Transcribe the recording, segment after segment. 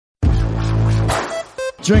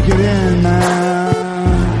Drink it in, man.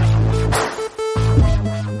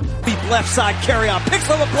 Deep left side carry on.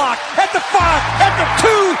 Picks on the block. At the 5. At the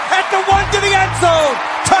 2. At the 1 to the end zone.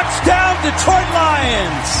 Touchdown, Detroit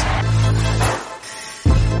Lions.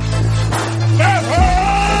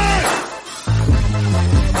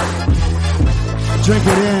 Drink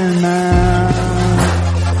it in, man.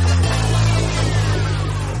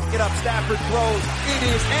 Get up, Stafford throws. It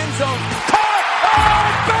is end zone. Caught! Oh,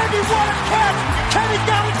 baby, what a catch! Kenny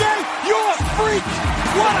Galladay, you're a freak!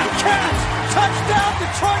 What a catch! Touchdown,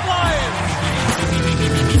 Detroit Lions!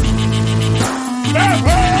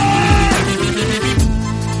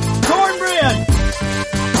 Cornbread!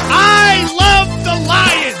 I love the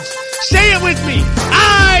Lions! Say it with me!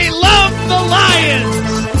 I love the Lions!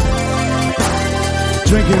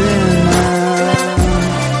 Drink it in, man.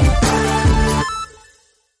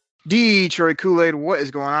 Detroit Kool-Aid, what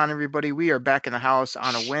is going on, everybody? We are back in the house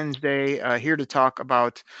on a Wednesday, here to talk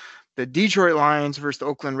about the Detroit Lions versus the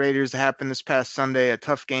Oakland Raiders that happened this past Sunday. A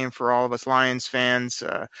tough game for all of us Lions fans.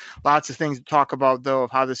 Lots of things to talk about, though,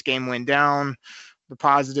 of how this game went down, the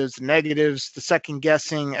positives, the negatives, the second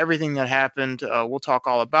guessing, everything that happened. We'll talk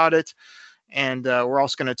all about it. And we're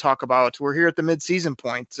also going to talk about, we're here at the midseason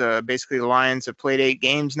point. Basically, the Lions have played 8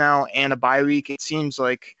 games now and a bye week. It seems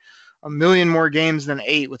like a million more games than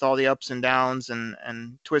 8 with all the ups and downs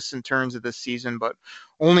and twists and turns of this season, but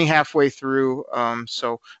only halfway through.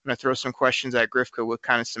 So I'm going to throw some questions at Grifka with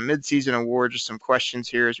kind of some midseason awards or some questions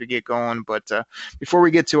here as we get going. But before we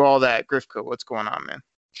get to all that, Grifka, what's going on, man?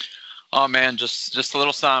 Oh, man, just a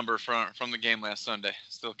little somber from the game last Sunday.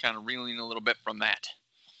 Still kind of reeling a little bit from that.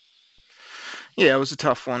 Yeah, it was a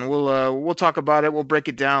tough one. We'll talk about it. We'll break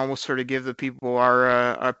it down. We'll sort of give the people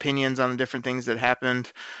our opinions on the different things that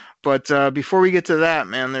happened. But before we get to that,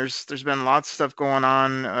 man, there's been lots of stuff going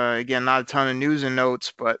on. Again, not a ton of news and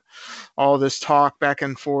notes, but all this talk back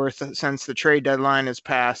and forth since the trade deadline has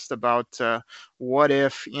passed about what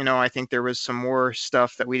if, I think there was some more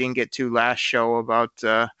stuff that we didn't get to last show about,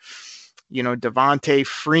 Devontae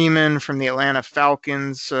Freeman from the Atlanta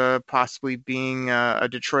Falcons possibly being a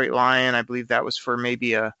Detroit Lion. I believe that was for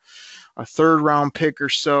maybe a third-round pick or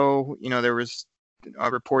so. There was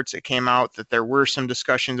reports that came out that there were some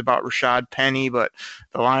discussions about Rashad Penny, but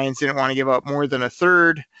the Lions didn't want to give up more than a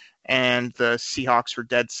third, and the Seahawks were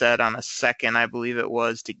dead set on a second, I believe it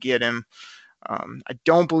was, to get him. I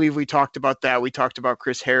don't believe we talked about that. We talked about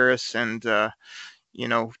Chris Harris and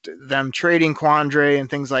them trading Quandre and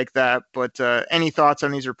things like that. But any thoughts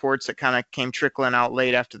on these reports that kind of came trickling out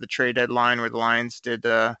late after the trade deadline where the Lions did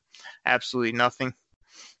absolutely nothing?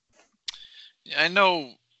 Yeah, I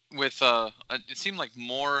know with it seemed like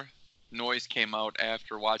more noise came out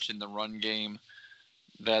after watching the run game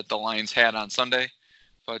that the Lions had on Sunday.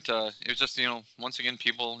 But it was just, once again,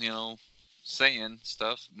 people, saying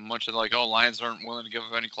stuff, much of like, oh, Lions aren't willing to give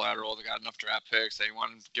up any collateral. They got enough draft picks. They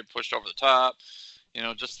want to get pushed over the top.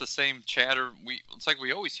 Just the same chatter it's like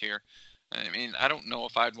we always hear. I mean, I don't know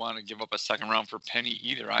if I'd want to give up a second round for Penny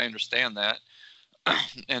either. I understand that.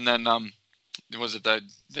 And then was it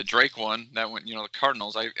the Drake one that went, the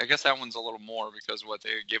Cardinals? I guess that one's a little more because what they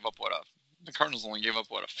gave up, the Cardinals only gave up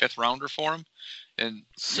a 5th rounder for him, and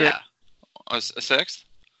a 6th.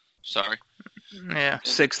 Sorry. Yeah,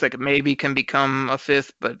 6th that maybe can become a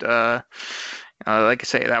 5th, but like I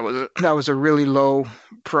say, that was a really low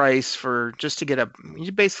price for just to get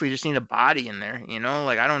you basically just need a body in there,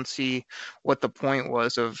 like I don't see what the point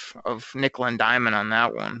was of nickel and diamond on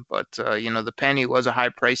that one. But, the Penny was a high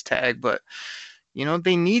price tag, but,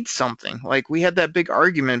 they need something. Like we had that big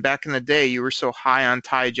argument back in the day. You were so high on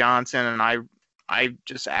Ty Johnson, and I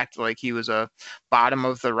just acted like he was a bottom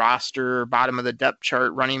of the roster, bottom of the depth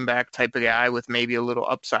chart running back type of guy with maybe a little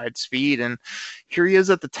upside speed. And here he is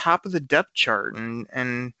at the top of the depth chart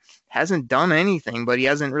and hasn't done anything, but he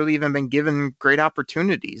hasn't really even been given great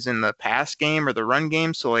opportunities in the pass game or the run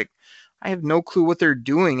game. So I have no clue what they're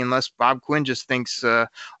doing unless Bob Quinn just thinks, I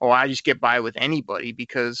just get by with anybody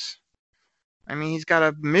because, he's got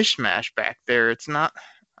a mishmash back there. It's not...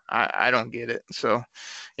 I don't get it. So,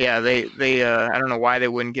 yeah, they I don't know why they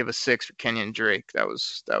wouldn't give a 6 for Kenyon Drake. That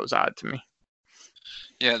was odd to me.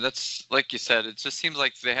 Yeah, that's like you said. It just seems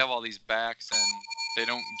like they have all these backs and they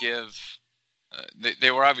don't give.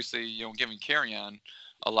 They were obviously giving Kerryon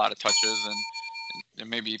a lot of touches and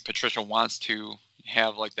maybe Patricia wants to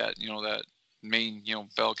have like that that main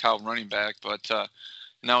bell cow running back, but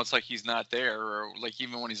now it's like he's not there, or like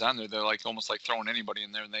even when he's on there, they're like almost like throwing anybody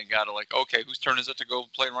in there, and they gotta like, okay, whose turn is it to go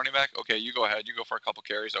play running back? Okay, you go ahead, you go for a couple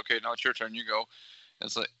carries. Okay, now it's your turn, you go.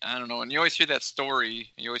 It's like I don't know, and you always hear that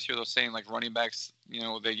story. You always hear those saying like running backs,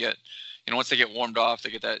 they get, once they get warmed off,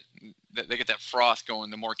 they get that they get that froth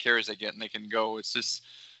going, the more carries they get and they can go. It's just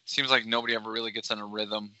seems like nobody ever really gets in a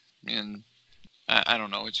rhythm, and I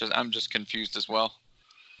don't know. It's just I'm just confused as well.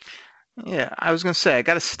 Yeah, I was gonna say I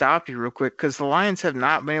got to stop you real quick because the Lions have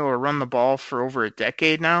not been able to run the ball for over a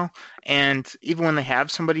decade now, and even when they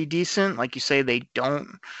have somebody decent, like you say, they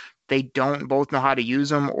don't both know how to use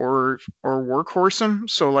them or workhorse them.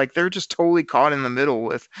 So like they're just totally caught in the middle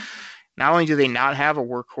with. Not only do they not have a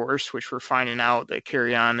workhorse, which we're finding out that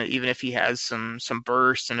Kerryon, even if he has some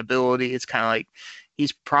burst and ability, it's kind of like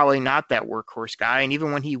he's probably not that workhorse guy. And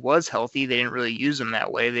even when he was healthy, they didn't really use him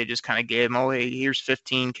that way. They just kind of gave him, oh, hey, here's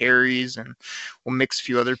 15 carries, and we'll mix a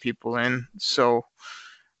few other people in. So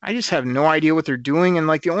I just have no idea what they're doing. And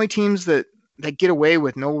like the only teams that get away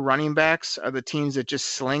with no running backs are the teams that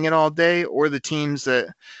just sling it all day, or the teams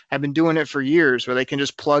that have been doing it for years where they can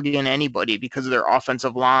just plug in anybody because of their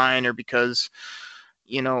offensive line or because,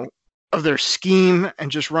 of their scheme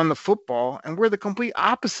and just run the football. And we're the complete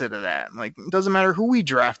opposite of that. Like, it doesn't matter who we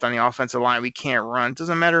draft on the offensive line, we can't run. It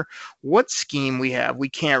doesn't matter what scheme we have, we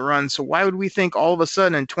can't run. So why would we think all of a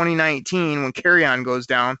sudden in 2019 when Kerryon goes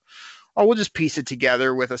down, oh, we'll just piece it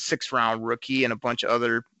together with a 6th-round rookie and a bunch of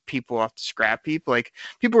other people off the scrap heap? Like,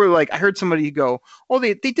 people were like, I heard somebody go, oh,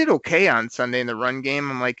 they did okay on Sunday in the run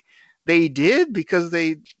game. I'm like, they did, because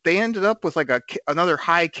they ended up with like another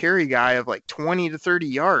high carry guy of like 20 to 30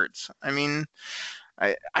 yards. I mean,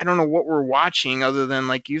 I don't know what we're watching other than,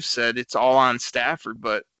 like you've said, it's all on Stafford,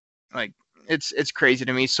 but like it's crazy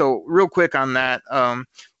to me. So real quick on that,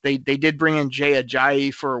 they did bring in Jay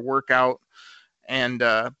Ajayi for a workout, and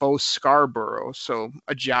Bo Scarborough. So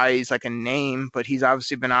Ajayi is like a name, but he's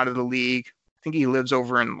obviously been out of the league. I think he lives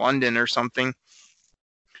over in London or something.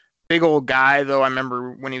 Big old guy, though. I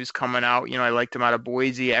remember when he was coming out, I liked him out of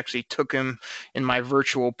Boise. I actually took him in my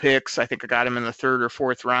virtual picks. I think I got him in the 3rd or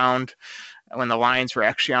 4th round when the Lions were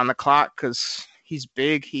actually on the clock, because he's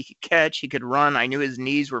big, he could catch, he could run. I knew his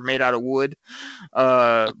knees were made out of wood,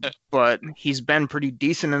 but he's been pretty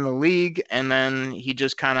decent in the league, and then he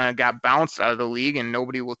just kind of got bounced out of the league, and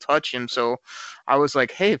nobody will touch him. So I was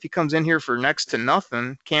like, hey, if he comes in here for next to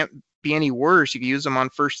nothing, can't be any worse. You can use them on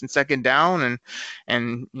 1st and 2nd down,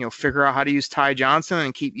 and figure out how to use Ty Johnson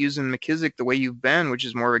and keep using McKissick the way you've been, which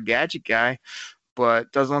is more of a gadget guy.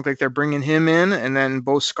 But doesn't look like they're bringing him in. And then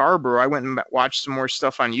Bo Scarborough, I went and watched some more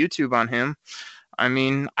stuff on YouTube on him. I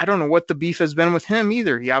mean, I don't know what the beef has been with him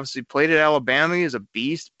either. He obviously played at Alabama. He's a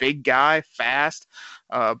beast, big guy, fast,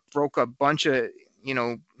 broke a bunch of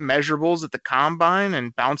measurables at the combine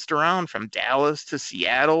and bounced around from Dallas to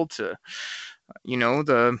Seattle to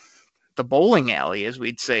the bowling alley, as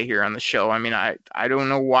we'd say here on the show. I mean, I don't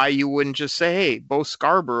know why you wouldn't just say, hey, Bo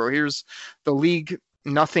Scarborough, here's the league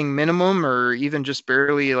nothing minimum, or even just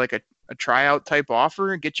barely like a tryout type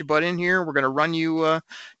offer. Get your butt in here. We're going to run you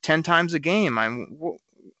 10 times a game.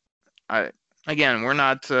 Again, we're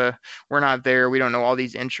not there. We don't know all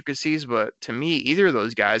these intricacies, but to me, either of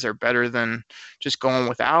those guys are better than just going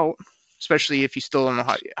without. Especially if you still don't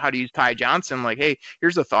know how to use Ty Johnson. Like, hey,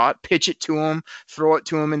 here's a thought: pitch it to him, throw it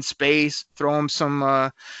to him in space, throw him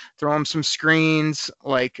some screens.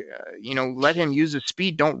 Like, let him use his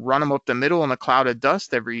speed. Don't run him up the middle in a cloud of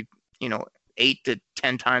dust every 8 to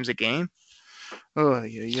 10 times a game. Oh,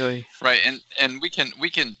 yeah. Right, and we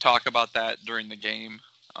can talk about that during the game,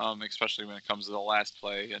 especially when it comes to the last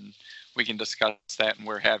play, and we can discuss that. And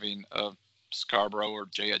we're having a Scarborough or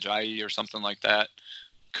Jay Ajayi or something like that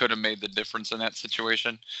could have made the difference in that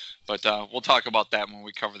situation. But we'll talk about that when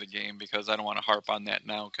we cover the game, because I don't want to harp on that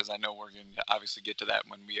now, because I know we're going to obviously get to that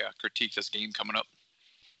when we critique this game coming up.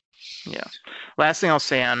 Yeah. Last thing I'll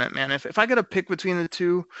say on it, man, if I got to pick between the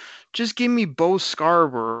two, just give me Bo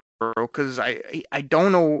Scarborough, because I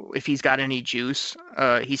don't know if he's got any juice.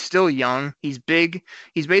 He's still young. He's big.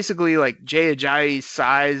 He's basically like Jay Ajayi's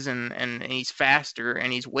size, and he's faster,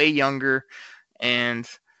 and he's way younger. And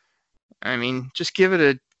I mean, just give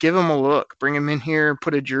him a look. Bring him in here,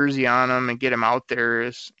 put a jersey on him, and get him out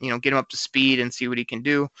there. Get him up to speed and see what he can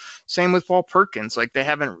do. Same with Paul Perkins. Like,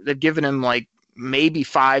 they've given him like maybe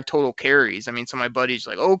 5 total carries. I mean, some of my buddies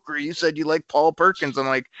like, oh, you said you like Paul Perkins. I'm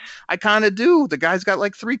like, I kind of do. The guy's got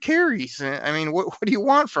like 3 carries. I mean, what do you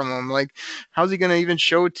want from him? Like, how's he going to even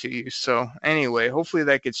show it to you? So anyway, hopefully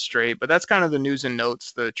that gets straight. But that's kind of the news and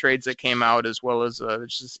notes, the trades that came out, as well as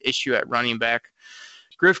just this issue at running back.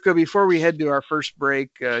 Grifka, before we head to our first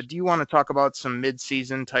break, do you want to talk about some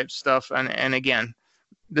mid-season type stuff? And again,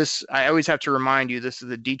 I always have to remind you, this is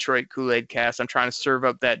the Detroit Kool-Aid cast. I'm trying to serve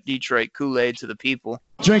up that Detroit Kool-Aid to the people.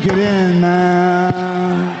 Drink it in,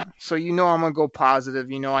 man. So I'm going to go positive.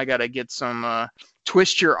 I got to get some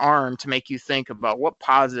twist your arm to make you think about what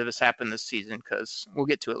positive has happened this season, because we'll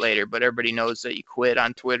get to it later, but everybody knows that you quit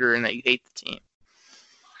on Twitter and that you hate the team.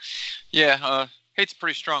 Yeah, hate's a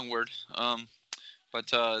pretty strong word.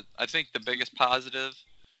 But I think the biggest positive,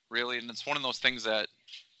 really, and it's one of those things that,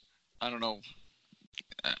 I don't know,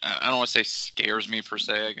 I don't want to say scares me per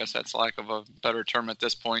se. I guess that's lack of a better term at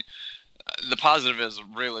this point. The positive is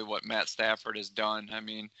really what Matt Stafford has done. I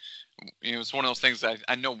mean, it's one of those things that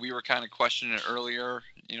I know we were kind of questioning it earlier,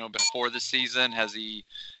 before the season. Has he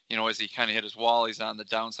kind of hit his wall? He's on the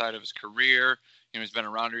downside of his career. He's been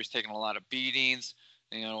around here. He's taken a lot of beatings.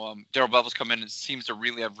 Darrell Bevell's come in and seems to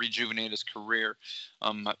really have rejuvenated his career.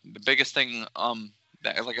 The biggest thing,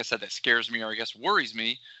 that, like I said, that scares me, or I guess worries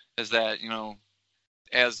me, is that,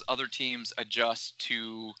 as other teams adjust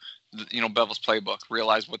to, Bevell's playbook,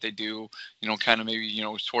 realize what they do, kind of maybe,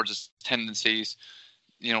 towards his tendencies,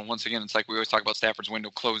 once again, it's like we always talk about Stafford's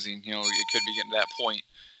window closing. It could be getting to that point.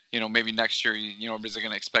 Maybe next year, is it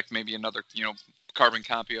going to expect maybe another, carbon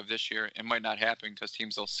copy of this year? It might not happen because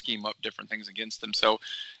teams will scheme up different things against them. So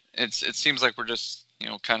it seems like we're just,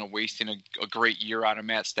 kind of wasting a great year out of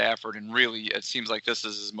Matt Stafford. And really, it seems like this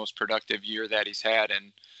is his most productive year that he's had.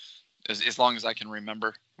 And as long as I can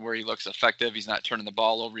remember, where he looks effective, he's not turning the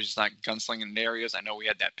ball over. He's not gunslinging in areas. I know we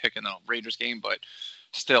had that pick in the Raiders game, but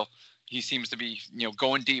still, he seems to be,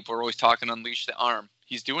 going deep. We're always talking unleash the arm.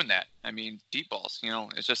 He's doing that. I mean, deep balls,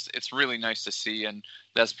 it's really nice to see. And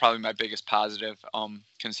that's probably my biggest positive,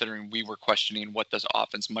 considering we were questioning what this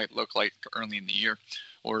offense might look like early in the year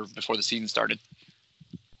or before the season started.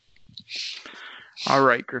 All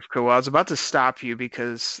right, Grifko. Well, I was about to stop you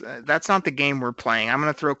because that's not the game we're playing. I'm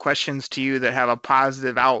going to throw questions to you that have a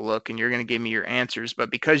positive outlook, and you're going to give me your answers.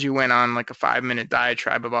 But because you went on like a 5-minute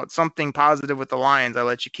diatribe about something positive with the Lions, I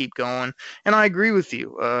let you keep going. And I agree with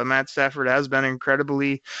you. Matt Stafford has been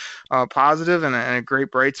incredibly positive and a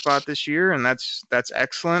great bright spot this year, and that's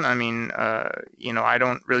excellent. I mean, I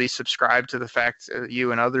don't really subscribe to the fact,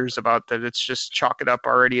 you and others, about that it's just chalk it up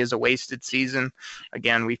already as a wasted season.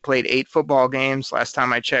 Again, we've played 8 football games. Last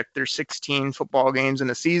time I checked, there's 16 football games in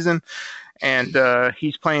a season, and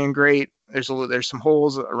he's playing great. There's some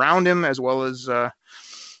holes around him as well as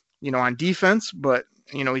on defense, but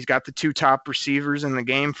he's got the 2 top receivers in the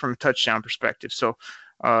game from a touchdown perspective. So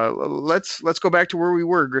let's go back to where we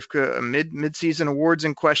were, Grifka. Mid-season awards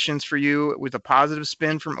and questions for you with a positive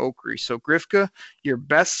spin from Oakry. So Grifka, your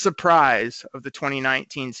best surprise of the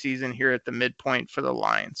 2019 season here at the midpoint for the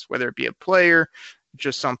Lions, whether it be a player,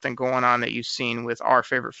 just something going on that you've seen with our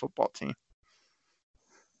favorite football team.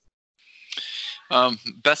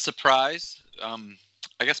 Best surprise, I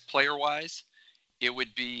guess player-wise, it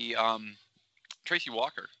would be Tracy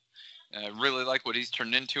Walker. I really like what he's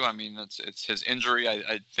turned into. I mean, it's his injury.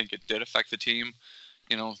 I think it did affect the team,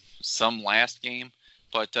 some last game.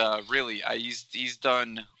 But really, he's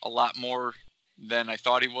done a lot more than I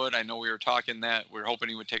thought he would. I know we were talking that we were hoping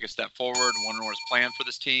he would take a step forward, wondering what his plan for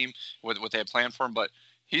this team, what they had planned for him, but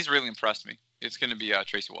he's really impressed me. It's going to be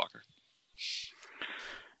Tracy Walker.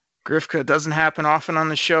 Grifka, it doesn't happen often on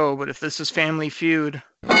the show, but if this is Family Feud,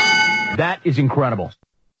 that is incredible.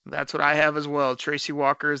 That's what I have as well. Tracy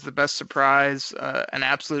Walker is the best surprise, an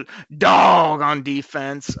absolute dog on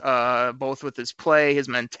defense, both with his play, his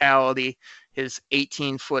mentality, his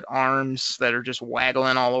 18-foot arms that are just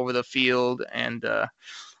waggling all over the field. And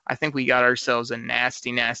I think we got ourselves a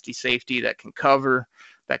nasty, nasty safety that can cover,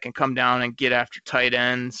 that can come down and get after tight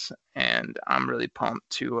ends. And I'm really pumped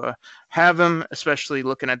to have him, especially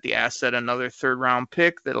looking at the asset, another 3rd-round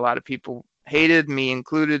pick that a lot of people hated, me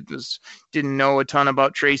included, didn't know a ton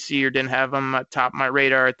about Tracy or didn't have him at top of my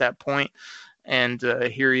radar at that point. And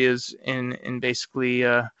here he is in basically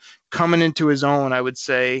coming into his own, I would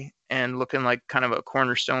say, and looking like kind of a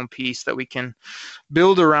cornerstone piece that we can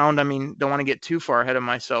build around. I mean, don't want to get too far ahead of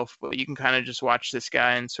myself, but you can kind of just watch this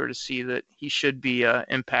guy and sort of see that he should be an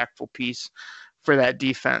impactful piece for that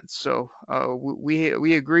defense. So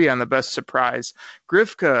we agree on the best surprise.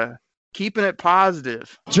 Grifka, keeping it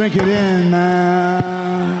positive. Drink it in,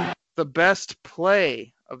 man. The best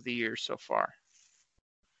play of the year so far.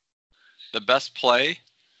 The best play?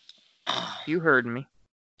 You heard me.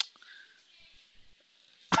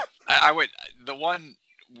 I would, the one,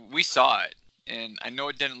 we saw it, and I know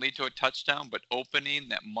it didn't lead to a touchdown, but opening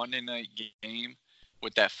that Monday night game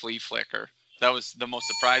with that flea flicker, that was the most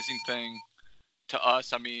surprising thing to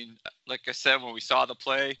us. I mean, like I said, when we saw the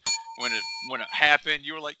play, when it happened,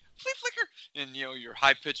 you were like, flea flicker, and your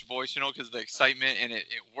high pitched voice, because of the excitement, and it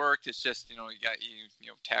worked. It's just, you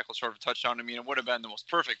tackle short of a touchdown. I mean, it would have been the most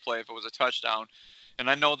perfect play if it was a touchdown. And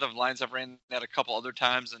I know the Lions have ran that a couple other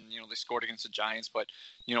times, and they scored against the Giants. But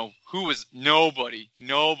nobody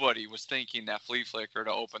was thinking that flea flicker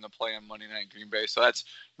to open the play on Monday Night Green Bay. So that's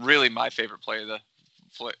really my favorite play of the,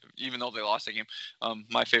 even though they lost the game,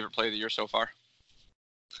 my favorite play of the year so far.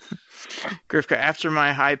 Grifka, after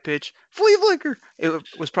my high pitch flea flicker, it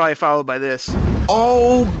was probably followed by this.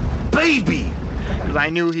 Oh, baby! Because I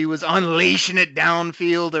knew he was unleashing it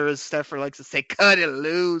downfield, or as Steffer likes to say, cut it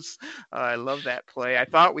loose. I love that play. I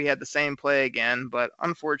thought we had the same play again, but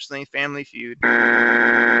unfortunately, Family Feud.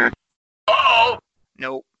 Oh!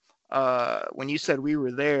 Nope. When you said we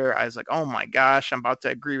were there, I was like, oh my gosh, I'm about to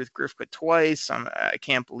agree with Grifka twice. I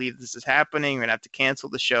can't believe this is happening. We're going to have to cancel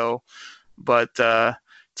the show. But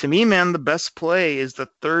to me, man, the best play is the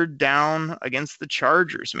third down against the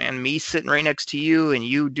Chargers, man. Me sitting right next to you and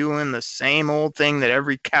you doing the same old thing that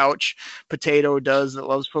every couch potato does that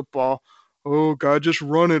loves football. Oh, God, just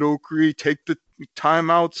run it, Okrie. Take the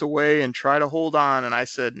timeouts away and try to hold on. And I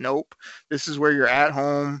said, nope, this is where you're at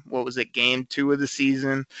home. What was it, game 2 of the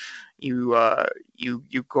season? You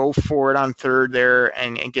go for it on third there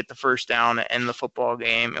and get the first down and end the football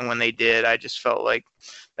game. And when they did, I just felt like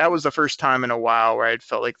that was the first time in a while where I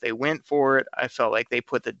felt like they went for it. I felt like they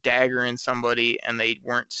put the dagger in somebody and they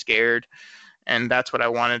weren't scared. And that's what I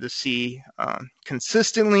wanted to see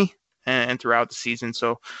consistently and throughout the season.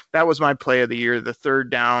 So that was my play of the year, the third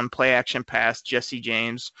down play action pass, Jesse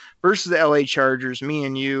James versus the LA Chargers. Me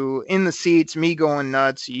and you in the seats, me going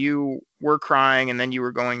nuts. You were crying and then you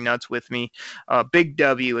were going nuts with me. Big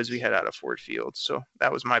W as we head out of Ford Field. So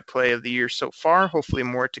that was my play of the year so far. Hopefully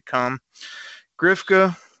more to come.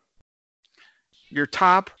 Grifka, your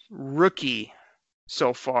top rookie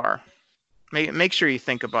so far. Make sure you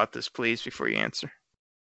think about this, please, before you answer.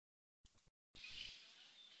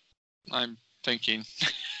 I'm thinking.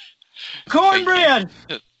 Cornbread!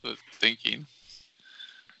 Thinking.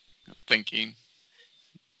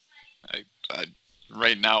 I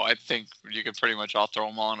right now, I think you could pretty much all throw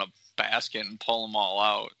them all in a basket and pull them all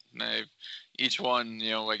out. And each one,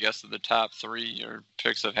 I guess of the top 3 or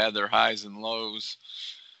picks have had their highs and lows.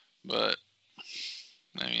 But,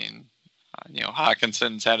 I mean,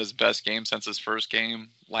 Hawkinson's had his best game since his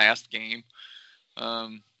last game.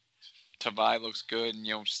 Tavai looks good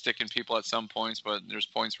and, sticking people at some points, but there's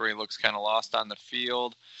points where he looks kind of lost on the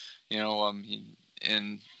field.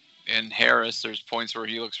 In Harris, there's points where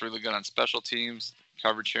he looks really good on special teams,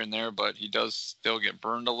 coverage here and there, but he does still get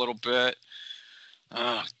burned a little bit.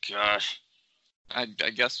 Oh, gosh. I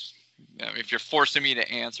guess if you're forcing me to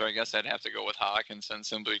answer, I guess I'd have to go with Hawkinson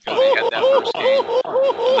simply because he had that first game.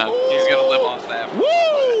 He's going to live off that.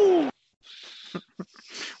 Woo!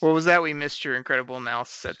 What was that? We missed your incredible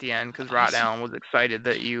analysis at the end because Rod Allen was excited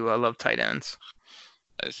that you love tight ends.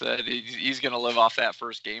 I said he's going to live off that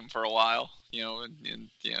first game for a while,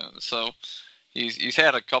 so he's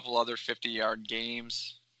had a couple other 50-yard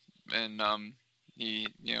games, and he,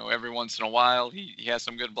 every once in a while he has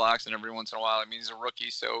some good blocks, and every once in a while, he's a rookie,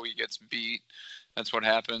 so he gets beat. That's what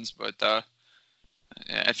happens, but I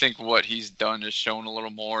think what he's done is shown a little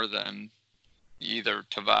more than either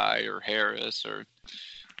Tavai or Harris or.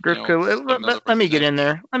 Grifka, let me get in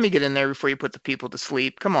there. Let me get in there before you put the people to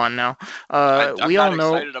sleep. Come on now. I'm we not all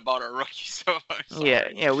know. Excited about our rookie, so.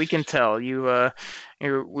 Yeah, we can tell you. I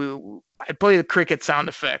play the cricket sound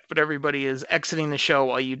effect, but everybody is exiting the show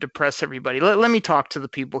while you depress everybody. Let me talk to the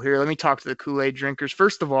people here. Let me talk to the Kool-Aid drinkers.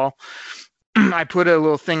 First of all, I put a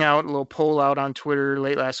little poll out on Twitter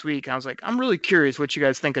late last week. I was like, I'm really curious what you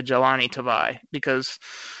guys think of Jelani Tavai because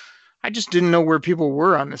I just didn't know where people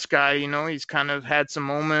were on this guy. He's kind of had some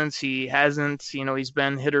moments. He hasn't, he's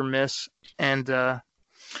been hit or miss. And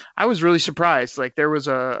I was really surprised. Like there was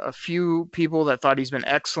a few people that thought he's been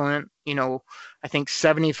excellent. I think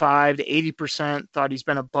 75 to 80% thought he's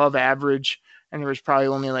been above average. And there was probably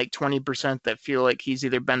only like 20% that feel like he's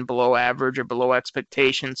either been below average or below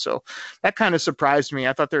expectations. So that kind of surprised me.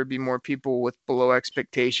 I thought there would be more people with below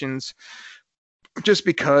expectations just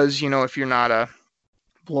because, if you're not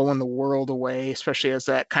blowing the world away, especially as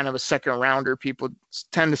that kind of a second rounder, people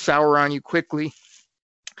tend to sour on you quickly.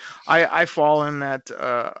 I fall in that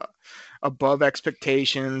above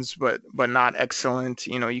expectations, but not excellent.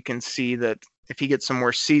 You can see that if he gets some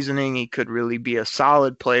more seasoning, he could really be a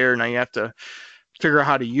solid player. Now you have to figure out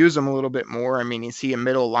how to use him a little bit more. I mean, is he a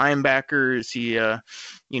middle linebacker? Is he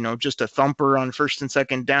just a thumper on first and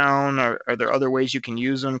second down? Are there other ways you can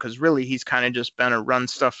use him? Because really he's kind of just been a run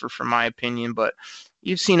stuffer from my opinion, but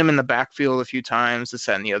you've seen him in the backfield a few times, this,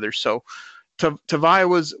 that, and the other. So Tavai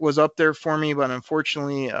was up there for me, but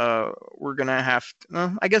unfortunately, we're going to have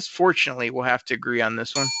to, I guess fortunately, we'll have to agree on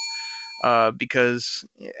this one. because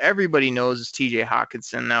everybody knows it's TJ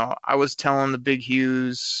Hawkinson. Now, I was telling the Big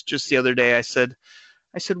Hughes just the other day, I said,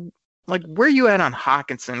 like, where are you at on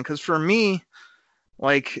Hawkinson? Because for me,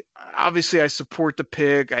 like, obviously I support the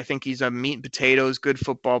pick. I think he's a meat and potatoes, good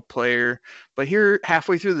football player. But here,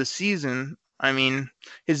 halfway through the season, I mean,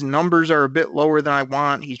 his numbers are a bit lower than I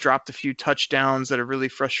want. He's dropped a few touchdowns that have really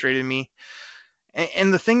frustrated me.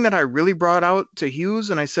 And the thing that I really brought out to Hughes,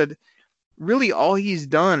 and I said, really all he's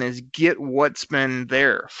done is get what's been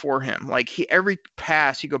there for him. Like every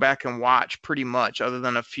pass you go back and watch pretty much, other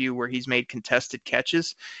than a few where he's made contested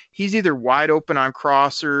catches, he's either wide open on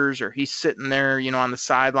crossers or he's sitting there, on the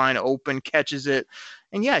sideline open, catches it.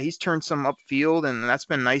 And yeah, he's turned some upfield, and that's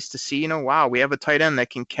been nice to see. Wow, we have a tight end that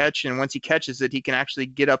can catch, and once he catches it, he can actually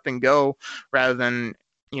get up and go rather than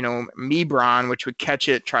Mebron, which would catch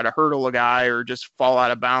it, try to hurdle a guy, or just fall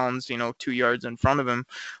out of bounds, 2 yards in front of him.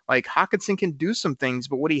 Like, Hawkinson can do some things,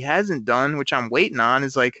 but what he hasn't done, which I'm waiting on,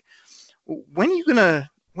 is like, when are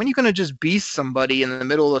you gonna just beast somebody in the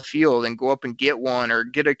middle of the field and go up and get one, or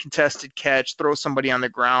get a contested catch, throw somebody on the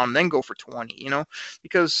ground, then go for 20,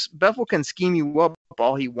 because Bethel can scheme you up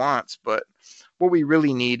all he wants, but what we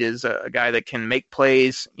really need is a guy that can make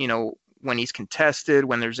plays, when he's contested,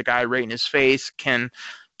 when there's a guy right in his face, can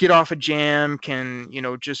get off a jam, can,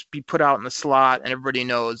 just be put out in the slot, and everybody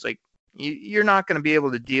knows, like, you're not going to be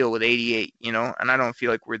able to deal with 88, and I don't feel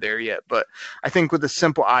like we're there yet. But I think with a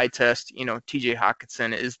simple eye test, TJ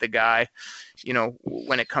Hawkinson is the guy,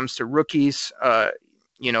 when it comes to rookies,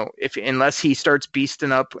 unless he starts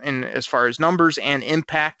beasting up in as far as numbers and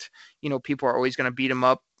impact, people are always going to beat him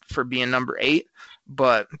up for being number 8.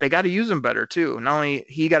 But they got to use him better too. Not only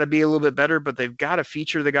he got to be a little bit better, but they've got to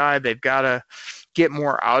feature the guy. They've got to get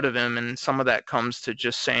more out of him. And some of that comes to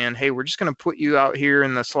just saying, hey, we're just going to put you out here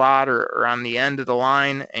in the slot or on the end of the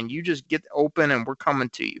line, and you just get open and we're coming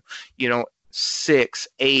to you, 6,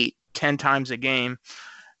 8, 10 times a game.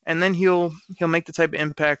 And then he'll make the type of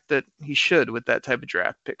impact that he should with that type of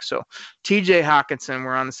draft pick. So TJ Hawkinson,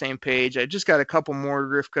 we're on the same page. I just got a couple more,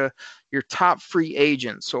 Rivka. Your top free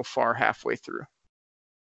agent so far halfway through.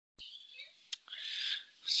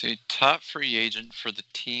 See, top free agent for the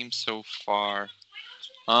team so far.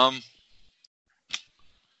 I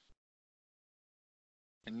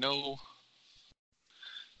know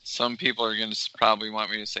some people are going to probably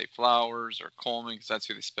want me to say Flowers or Coleman because that's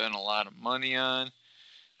who they spend a lot of money on.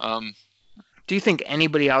 Do you think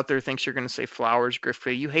anybody out there thinks you're going to say Flowers,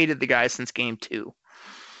 Griffey? You hated the guy since game 2.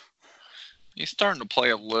 He's starting to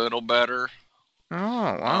play a little better. Oh,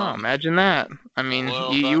 wow. Imagine that. I mean,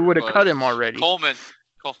 you better, would have cut him already.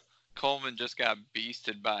 Coleman just got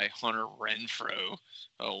beasted by Hunter Renfrow.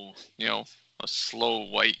 A slow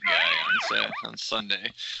white guy on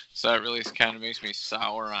Sunday. So that really kind of makes me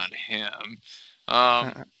sour on him.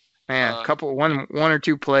 One or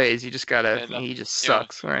two plays, you just gotta. He just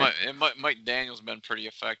sucks, right? Mike Daniels has been pretty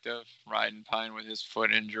effective riding pine with his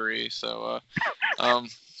foot injury. So,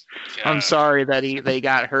 I'm sorry that they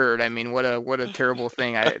got hurt. I mean, what a terrible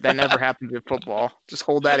thing. That never happened in football. Just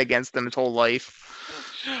hold that against them his whole life.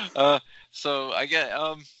 So I get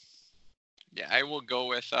I will go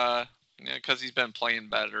with because he's been playing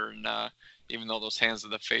better, and even though those hands to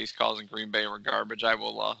the face calls in Green Bay were garbage,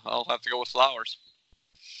 I'll have to go with Flowers.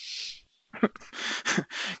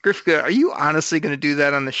 Grifka, are you honestly going to do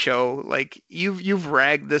that on the show? Like you've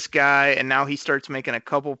ragged this guy, and now he starts making a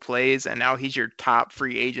couple plays, and now he's your top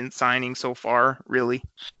free agent signing so far. Really?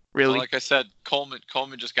 Well, like I said, Coleman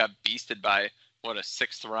just got beasted by a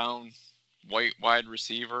 6th round white wide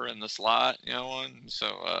receiver in the slot, one. So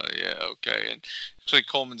okay. And actually,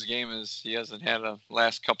 Coleman's game is he hasn't had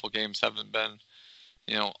last couple games haven't been,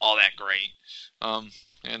 all that great.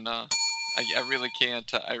 I really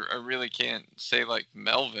can't. I really can't say like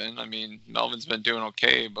Melvin. I mean, Melvin's been doing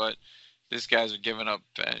okay, but these guys are giving up,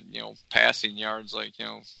 passing yards like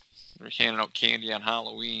they're handing out candy on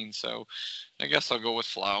Halloween. So I guess I'll go with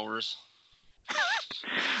Flowers.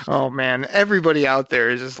 Oh man, everybody out there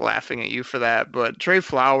is just laughing at you for that. But Trey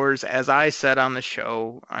Flowers, as I said on the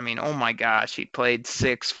show, I mean, oh my gosh, he played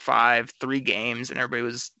 6, 5, 3 games, and everybody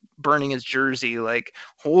was burning his jersey, like,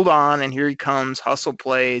 hold on, and here he comes, hustle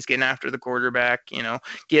plays, getting after the quarterback, getting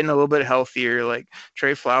a little bit healthier. Like,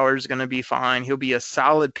 Trey Flowers is going to be fine. He'll be a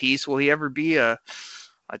solid piece. Will he ever be a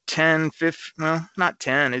 10, 5, well, not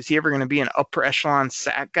 10. Is he ever going to be an upper echelon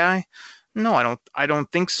sack guy? No, I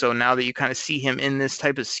don't think so now that you kind of see him in this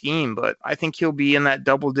type of scheme, but I think he'll be in that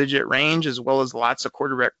double digit range as well as lots of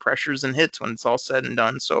quarterback pressures and hits when it's all said and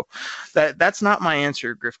done. So that's not my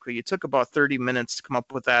answer, Grifka. You took about 30 minutes to come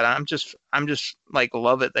up with that. I'm just like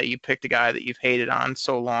love it that you picked a guy that you've hated on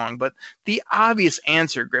so long. But the obvious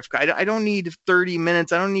answer, Grifka, I don't need 30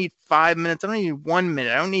 minutes. I don't need 5 minutes. I don't need 1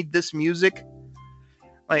 minute. I don't need this music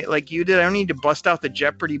like you did. I don't need to bust out the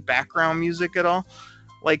Jeopardy background music at all.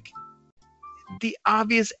 Like, the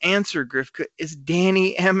obvious answer, Grifka, is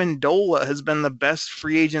Danny Amendola has been the best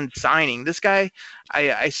free agent signing. This guy,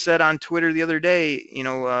 I said on Twitter the other day,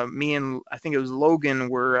 me and I think it was Logan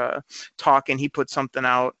were talking. He put something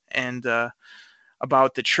out and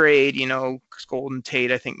about the trade, Golden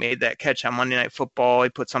Tate, I think, made that catch on Monday Night Football. He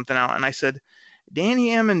put something out, and I said,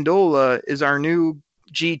 Danny Amendola is our new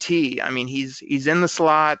GT. I mean, he's in the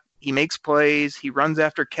slot. He makes plays. He runs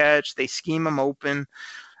after catch. They scheme him open.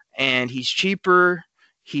 And he's cheaper,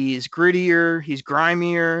 he's grittier, he's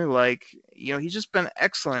grimier. He's just been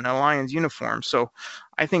excellent in a Lions uniform. So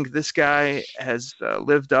I think this guy has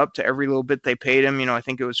lived up to every little bit they paid him. I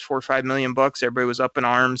think it was $4 or $5 million. Everybody was up in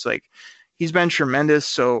arms. Like, he's been tremendous.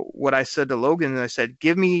 So what I said to Logan, I said,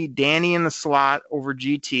 give me Danny in the slot over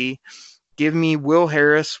GT. Give me Will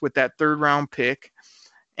Harris with that 3rd round pick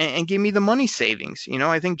and give me the money savings.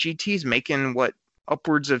 I think GT's making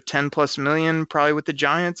upwards of 10 plus million probably with the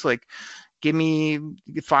Giants. Like, give me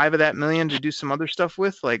 5 of that million to do some other stuff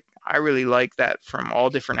with. Like, I really like that from all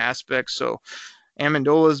different aspects. So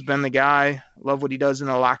Amendola's been the guy. Love what he does in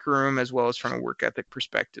the locker room as well as from a work ethic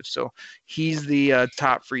perspective. So he's the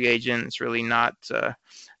top free agent. It's really not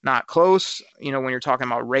close. When you're talking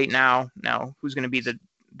about right now who's going to be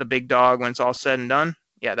the big dog when it's all said and done.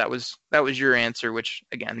 Yeah, that was your answer, which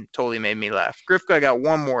again totally made me laugh. Grifka, I got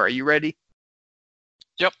one more. Are you ready?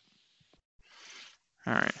 Yep.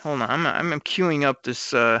 All right, hold on. I'm queuing up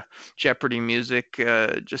this Jeopardy music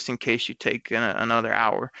just in case you take another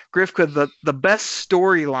hour. Grifka, the best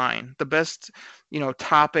storyline, the best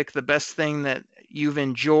topic, the best thing that you've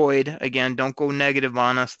enjoyed. Again, don't go negative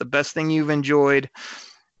on us. The best thing you've enjoyed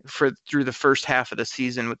through the first half of the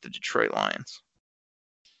season with the Detroit Lions.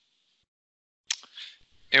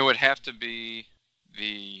 It would have to be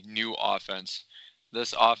the new offense.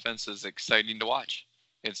 This offense is exciting to watch.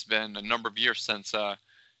 It's been a number of years since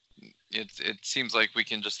it seems like we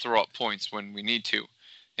can just throw up points when we need to.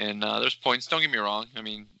 And there's points, don't get me wrong. I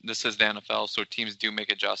mean, this is the NFL, so teams do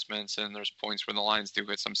make adjustments, and there's points where the Lions do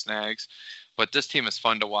get some snags. But this team is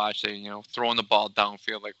fun to watch. They, throwing the ball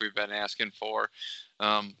downfield like we've been asking for.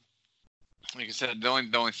 Like I said, the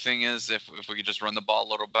only thing is if we could just run the ball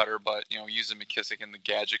a little better, but using McKissick in the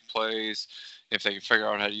gadget plays, if they could figure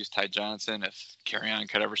out how to use Ty Johnson, if Kerryon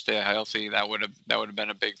could ever stay healthy, that would have been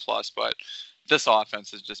a big plus. But this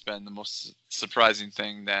offense has just been the most surprising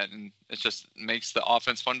thing and it just makes the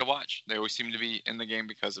offense fun to watch. They always seem to be in the game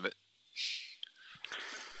because of it.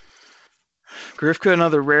 Grifka,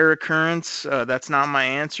 another rare occurrence. That's not my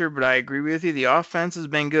answer, but I agree with you. The offense has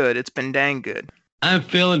been good. It's been dang good. I'm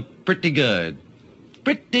feeling pretty good.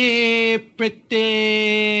 Pretty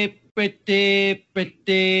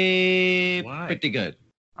good.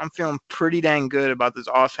 I'm feeling pretty dang good about this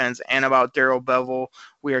offense and about Darrell Bevell.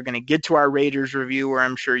 We are going to get to our Raiders review where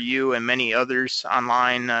I'm sure you and many others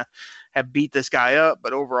online have beat this guy up,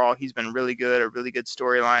 but overall he's been really good, a really good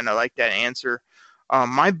storyline. I like that answer.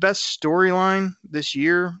 My best storyline this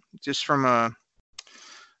year, just from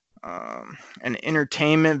an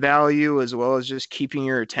entertainment value as well as just keeping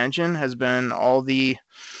your attention, has been all the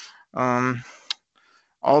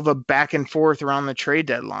back and forth around the trade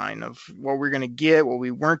deadline of what we're going to get, what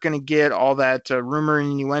we weren't going to get, all that rumor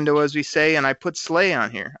and innuendo, as we say. And I put Slay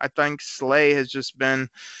on here. I think Slay has just been,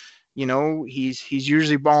 he's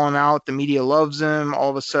usually balling out. The media loves him.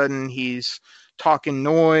 All of a sudden he's talking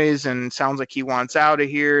noise and sounds like he wants out of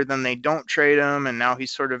here. Then they don't trade him. And now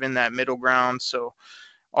he's sort of in that middle ground. So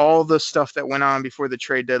all the stuff that went on before the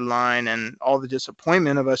trade deadline and all the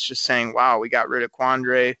disappointment of us just saying, wow, we got rid of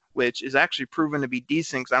Quandre, which is actually proven to be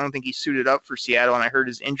decent because I don't think he suited up for Seattle. And I heard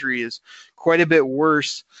his injury is quite a bit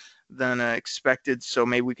worse than expected. So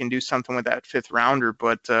maybe we can do something with that 5th rounder.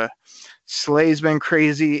 But Slay's been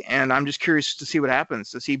crazy, and I'm just curious to see what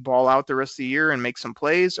happens. Does he ball out the rest of the year and make some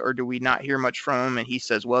plays, or do we not hear much from him? And he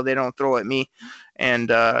says, well, they don't throw at me, and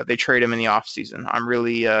they trade him in the offseason. I'm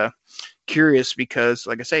really curious because,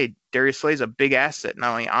 like I say, Darius Slay is a big asset,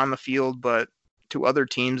 not only on the field, but to other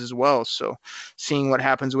teams as well. So seeing what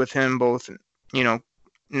happens with him both,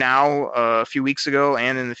 now a few weeks ago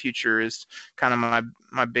and in the future is kind of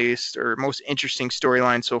my biggest or most interesting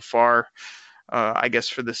storyline so far. I guess,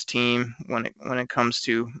 for this team when it comes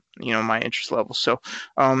to, my interest level. So,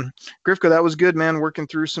 Grifka, that was good, man. Working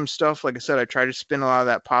through some stuff. Like I said, I try to spin a lot of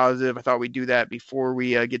that positive. I thought we'd do that before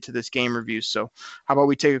we get to this game review. So how about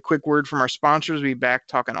we take a quick word from our sponsors? We'll be back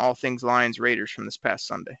talking all things Lions Raiders from this past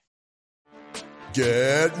Sunday.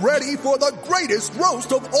 Get ready for the greatest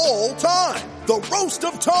roast of all time. The Roast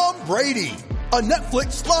of Tom Brady. A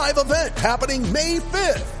Netflix live event happening May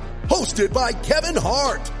 5th. Hosted by Kevin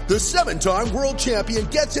Hart, the 7-time world champion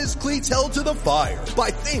gets his cleats held to the fire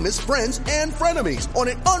by famous friends and frenemies on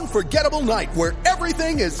an unforgettable night where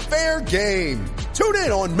everything is fair game. Tune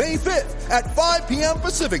in on May 5th at 5 p.m.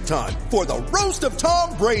 Pacific time for the Roast of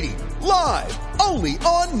Tom Brady, live only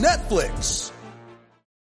on Netflix.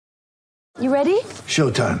 You ready?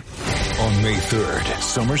 Showtime. On May 3rd,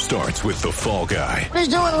 summer starts with The Fall Guy. Let's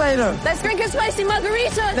do it later. Let's drink a spicy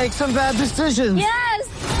margarita. Make some bad decisions. Yes.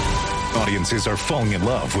 Audiences are falling in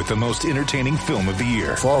love with the most entertaining film of the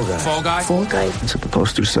year. Fall Guy. Fall Guy? Fall Guy. That's what the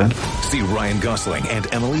poster said. See Ryan Gosling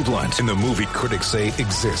and Emily Blunt in the movie critics say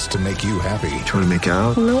exists to make you happy. Trying to make it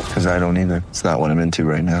out? Nope. Because I don't either. It's not what I'm into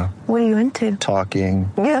right now. What are you into?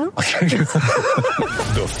 Talking. Yeah.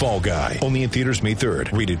 The Fall Guy. Only in theaters May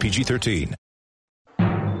 3rd. Rated PG-13.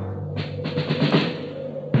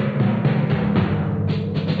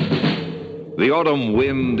 The autumn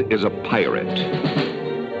wind is a pirate,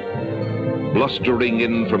 blustering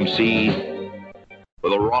in from sea.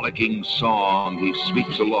 With a rollicking song he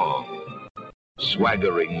sweeps along,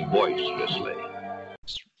 swaggering boisterously.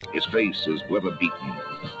 His face is weather-beaten.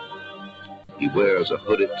 He wears a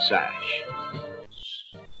hooded sash,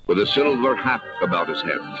 with a silver hat about his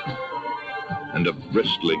head, and a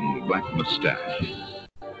bristling black mustache.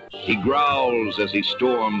 He growls as he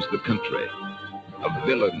storms the country, a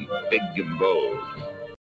villain big and bold.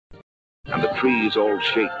 And the trees all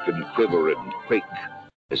shake and quiver and quake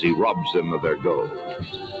as he robs them of their gold.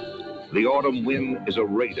 The autumn wind is a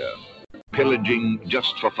raider, pillaging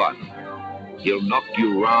just for fun. He'll knock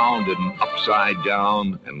you round and upside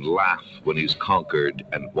down and laugh when he's conquered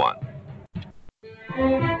and won.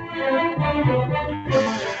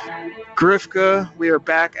 Grifka, we are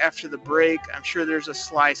back after the break. I'm sure there's a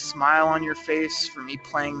sly smile on your face for me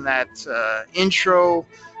playing that intro.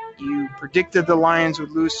 You predicted the Lions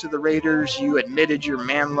would lose to the Raiders. You admitted your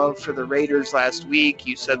man love for the Raiders last week.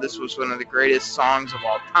 You said this was one of the greatest songs of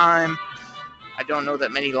all time. I don't know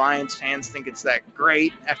that many Lions fans think it's that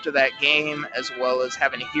great after that game, as well as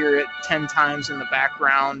having to hear it 10 times in the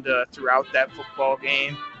background throughout that football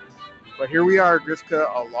game. But here we are,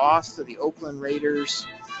 Grifka, a loss to the Oakland Raiders.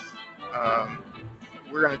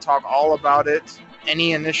 We're going to talk all about it.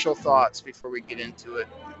 Any initial thoughts before we get into it?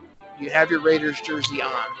 You have your Raiders jersey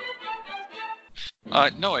on.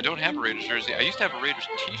 No, I don't have a Raiders jersey. I used to have a Raiders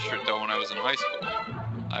t-shirt, though, when I was in high school.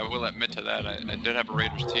 I will admit to that. I did have a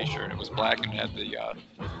Raiders t-shirt. It was black and had the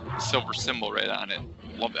silver symbol right on it.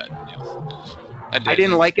 Love that. I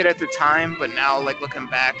didn't like it at the time, but now, looking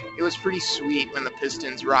back, it was pretty sweet when the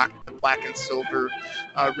Pistons rocked the black and silver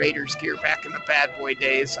Raiders gear back in the bad boy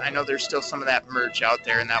days. I know there's still some of that merch out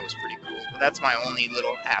there, and that was pretty cool. But that's my only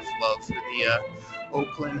little half love for the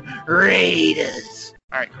Oakland Raiders.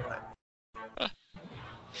 All right, go ahead.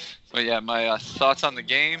 So yeah, my thoughts on the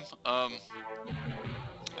game.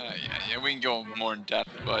 We can go more in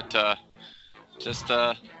depth, but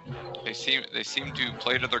they seem to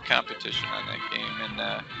play to their competition on that game,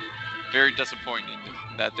 and very disappointing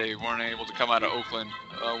that they weren't able to come out of Oakland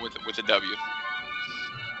with a W.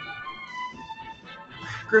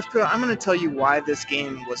 Grifka, I'm going to tell you why this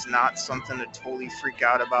game was not something to totally freak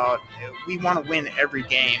out about. We want to win every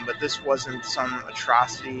game, but this wasn't some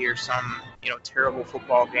atrocity or some, terrible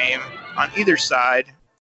football game on either side.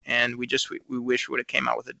 And we wish we would have came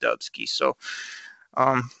out with a dubski. So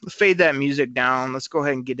fade that music down. Let's go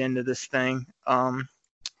ahead and get into this thing.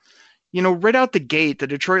 Right out the gate, the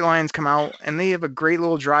Detroit Lions come out and they have a great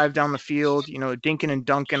little drive down the field, dinking and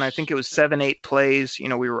dunking. I think it was 7-8 plays. We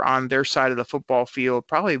were on their side of the football field,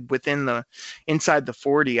 probably inside the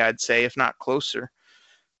 40, I'd say, if not closer.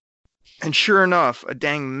 And sure enough, a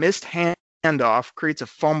dang missed handoff creates a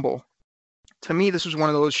fumble. To me, this was one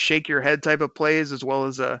of those shake your head type of plays, as well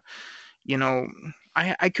as I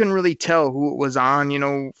couldn't really tell who it was on,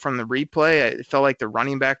 from the replay. It felt like the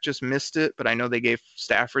running back just missed it, but I know they gave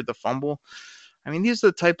Stafford the fumble. I mean, these are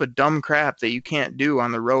the type of dumb crap that you can't do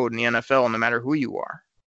on the road in the NFL, no matter who you are.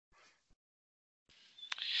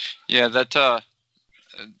 Yeah, that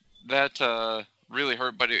really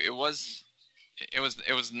hurt, but it was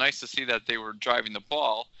nice to see that they were driving the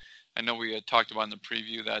ball. I know we had talked about in the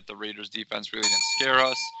preview that the Raiders defense really didn't scare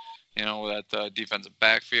us. That the defensive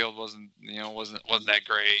backfield wasn't that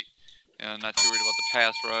great. not too worried about the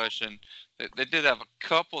pass rush. And they did have a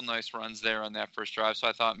couple nice runs there on that first drive, so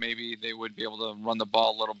I thought maybe they would be able to run the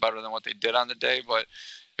ball a little better than what they did on the day. But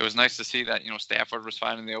it was nice to see that, Stafford was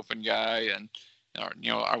finding the open guy, and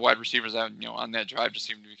our wide receivers out, on that drive just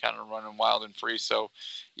seemed to be kind of running wild and free. So,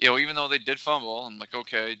 even though they did fumble, I'm like,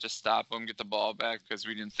 okay, just stop them, get the ball back, because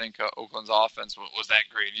we didn't think Oakland's offense was that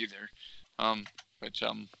great either.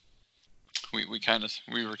 We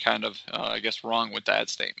were kind of I guess wrong with that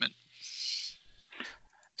statement.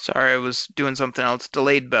 Sorry, I was doing something else.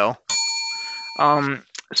 Delayed bell.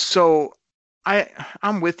 So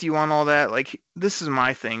I'm with you on all that. Like, this is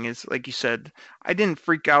my thing, is like you said, I didn't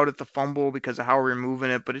freak out at the fumble because of how we're moving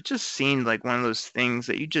it, but it just seemed like one of those things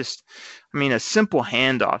that a simple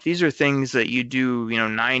handoff. These are things that you do,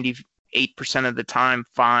 98% of the time,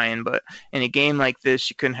 fine. But in a game like this,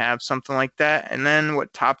 you couldn't have something like that. And then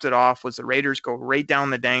what topped it off was the Raiders go right down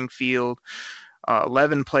the dang field.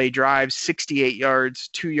 11-play drive, 68 yards,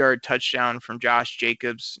 2-yard touchdown from Josh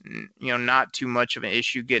Jacobs. Not too much of an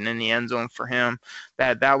issue getting in the end zone for him.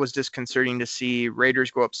 That was disconcerting to see. Raiders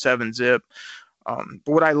go up 7-zip. But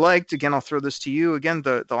what I liked, again, I'll throw this to you. Again,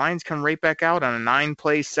 the Lions come right back out on a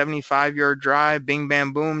 9-play, 75-yard drive, bing,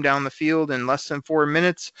 bam, boom, down the field in less than 4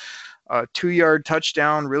 minutes. 2-yard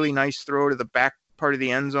touchdown, really nice throw to the back part of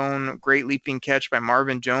the end zone. Great leaping catch by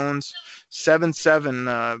Marvin Jones.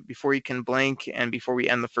 7-7 before you can blink and before we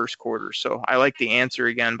end the first quarter. So I like the answer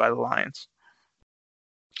again by the Lions.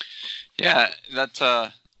 Yeah, that's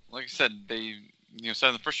like I said, they said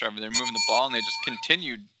in the first drive they're moving the ball, and they just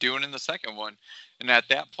continued doing it in the second one. And at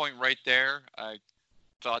that point right there, I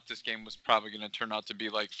thought this game was probably going to turn out to be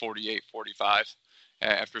like 48-45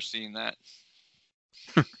 after seeing that.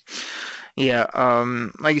 Yeah,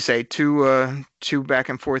 like you say, two back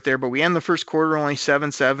and forth there, but we end the first quarter only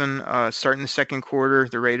 7-7. Starting the second quarter,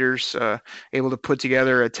 the Raiders able to put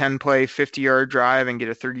together a 10-play, 50-yard drive and get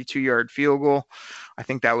a 32-yard field goal. I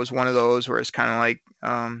think that was one of those where it's kind of like,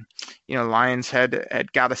 Lions had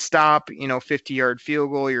got to stop, 50-yard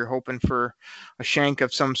field goal. You're hoping for a shank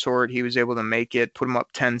of some sort. He was able to make it, put them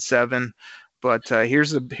up 10-7. But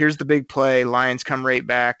here's the big play. Lions come right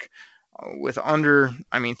back. With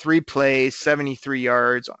 3 plays, 73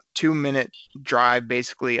 yards, 2-minute drive,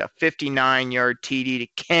 basically a 59-yard TD to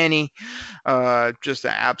Kenny. Just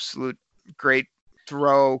an absolute great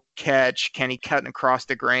throw, catch. Kenny cutting across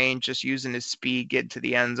the grain, just using his speed, getting to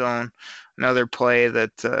the end zone. Another play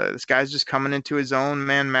that this guy's just coming into his own,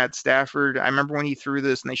 man, Matt Stafford. I remember when he threw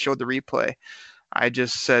this and they showed the replay. I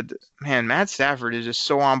just said, man, Matt Stafford is just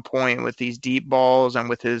so on point with these deep balls and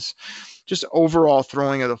with his just overall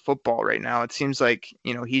throwing of the football right now. It seems like,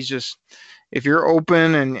 he's just, if you're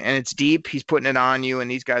open and it's deep, he's putting it on you,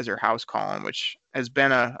 and these guys are house calling, which has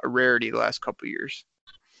been a rarity the last couple of years.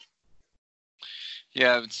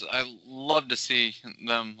 Yeah, I love to see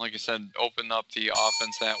them, like I said, open up the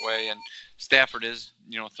offense that way. And Stafford is,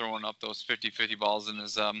 throwing up those 50-50 balls in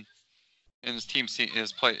his team.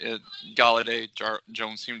 His play, Galladay,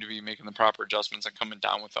 Jones seem to be making the proper adjustments and coming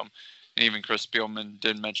down with them. And even Chris Spielman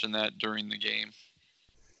did mention that during the game.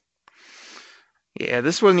 Yeah,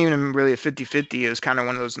 this wasn't even really a 50-50. It was kind of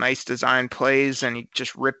one of those nice design plays, and he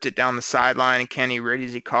just ripped it down the sideline, and Kenny, right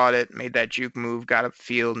as he caught it, made that juke move, got up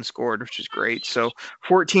field and scored, which is great. So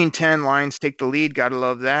 14-10, Lions take the lead. Got to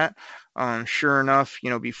love that. Sure enough,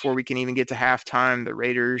 before we can even get to halftime, the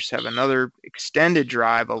Raiders have another extended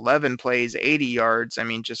drive, 11 plays, 80 yards.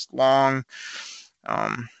 Just long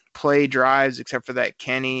play drives, except for that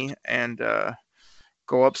Kenny, and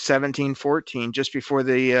go up 17-14 just before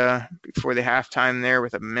the halftime there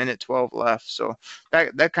with 1:12 left. So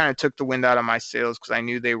that kind of took the wind out of my sails, because I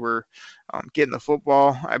knew they were getting the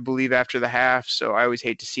football, I believe, after the half. So I always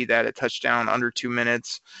hate to see that, a touchdown under 2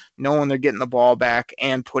 minutes, knowing they're getting the ball back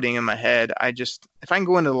and putting them ahead. If I can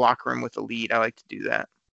go into the locker room with a lead, I like to do that.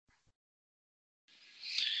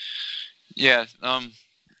 Yeah,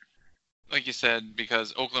 like you said,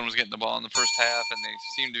 because Oakland was getting the ball in the first half and they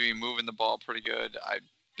seemed to be moving the ball pretty good, I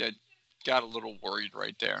got a little worried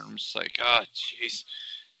right there. I'm just like, oh, jeez.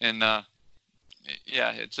 And,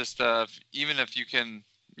 yeah, it's just even if you can,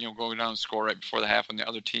 go down and score right before the half when the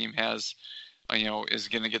other team has, is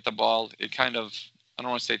going to get the ball, it kind of, I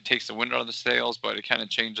don't want to say takes the wind out of the sails, but it kind of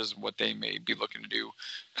changes what they may be looking to do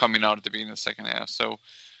coming out at the beginning of the second half. So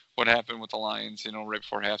what happened with the Lions, right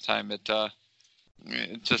before halftime, it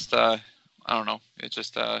just, I don't know. It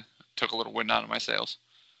just took a little wind out of my sails.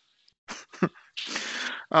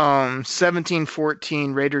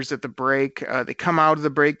 17-14, Raiders at the break. They come out of the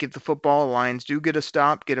break, get the football. Lions do get a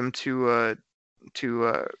stop, get them to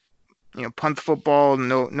punt the football.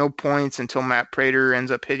 No points until Matt Prater ends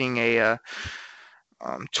up hitting a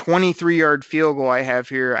 23-yard field goal I have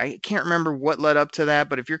here. I can't remember what led up to that,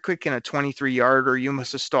 but if you're kicking a 23-yarder, you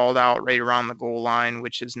must have stalled out right around the goal line,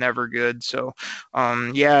 which is never good. So,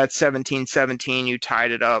 yeah, it's 17-17. You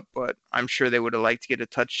tied it up, but I'm sure they would have liked to get a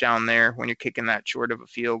touchdown there when you're kicking that short of a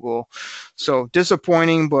field goal. So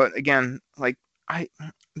disappointing, but again,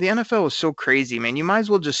 the NFL is so crazy, man. You might as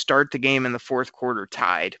well just start the game in the fourth quarter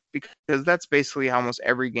tied, because that's basically how almost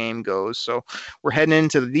every game goes. So we're heading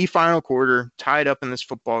into the final quarter, tied up in this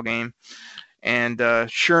football game. And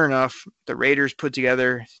sure enough, the Raiders put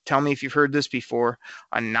together, tell me if you've heard this before,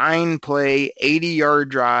 a 9-play, 80-yard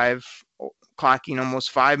drive, clocking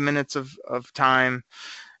almost 5 minutes of time,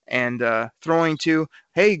 and throwing to,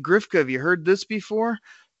 hey, Grifka, have you heard this before?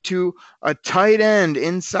 To a tight end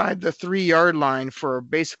inside the 3-yard line for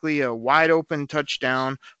basically a wide open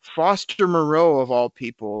touchdown. Foster Moreau, of all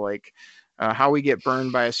people, how we get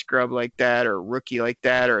burned by a scrub like that, or a rookie like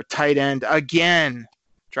that, or a tight end again,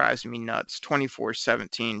 drives me nuts.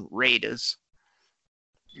 24-17 Raiders.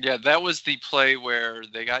 Yeah, that was the play where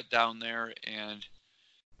they got down there and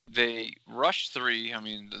they rushed 3. I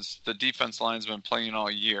mean, the defense line's been playing all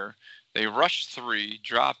year. They rushed 3,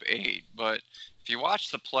 drop 8, but if you watch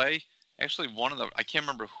the play, actually I can't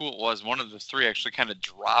remember who it was, one of the 3 actually kind of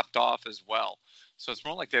dropped off as well. So it's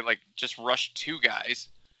more like they just rushed 2 guys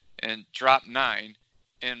and dropped 9,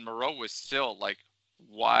 and Moreau was still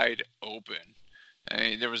wide open. I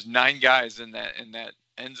mean, there was 9 guys in that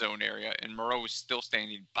end zone area, and Moreau was still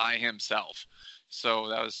standing by himself. So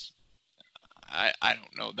that was, I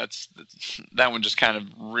don't know. That one just kind of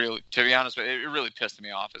really, to be honest, it really pissed me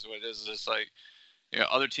off. Is what it is. It's just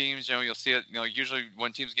other teams, you'll see it, usually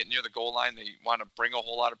when teams get near the goal line, they want to bring a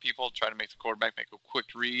whole lot of people, try to make the quarterback make a quick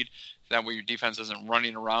read. That way your defense isn't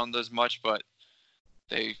running around as much, but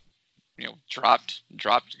they, dropped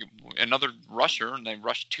another rusher, and they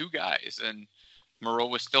rushed 2 guys, and Moreau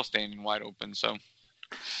was still standing wide open. So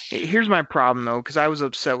here's my problem, though, because I was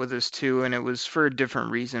upset with this too, and it was for a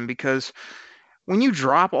different reason, because when you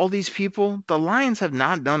drop all these people, the Lions have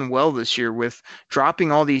not done well this year with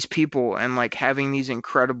dropping all these people and having these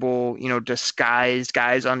incredible, disguised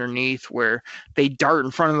guys underneath where they dart in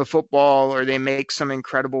front of the football or they make some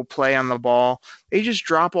incredible play on the ball. They just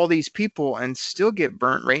drop all these people and still get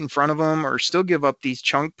burnt right in front of them, or still give up these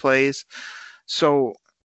chunk plays. So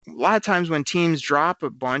a lot of times when teams drop a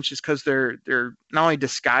bunch, it's because they're not only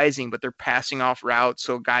disguising, but they're passing off routes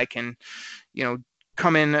so a guy can,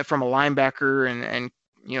 come in from a linebacker and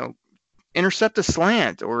intercept a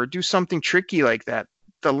slant or do something tricky like that.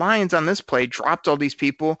 The Lions on this play dropped all these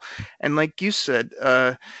people, and like you said,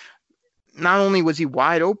 not only was he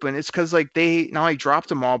wide open, it's because they not only dropped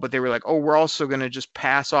them all, but they were like, oh, we're also going to just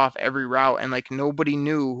pass off every route, and nobody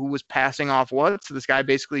knew who was passing off what. So this guy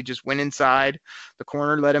basically just went inside, the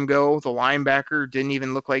corner let him go, the linebacker didn't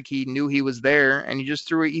even look like he knew he was there, and he just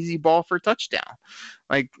threw an easy ball for a touchdown.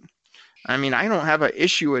 I mean, I don't have an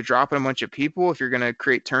issue with dropping a bunch of people if you're going to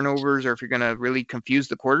create turnovers or if you're going to really confuse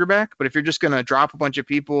the quarterback. But if you're just going to drop a bunch of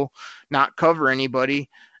people, not cover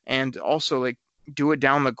anybody, and also do it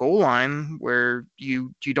down the goal line where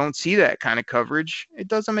you don't see that kind of coverage, it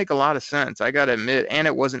doesn't make a lot of sense, I got to admit, and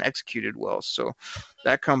it wasn't executed well. So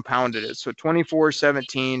that compounded it. So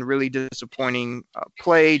 24-17, really disappointing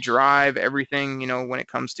play, drive, everything, when it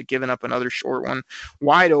comes to giving up another short one.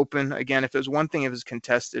 Wide open. Again, if it was one thing, it was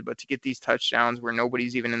contested, but to get these touchdowns where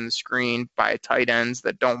nobody's even in the screen by tight ends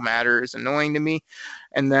that don't matter is annoying to me.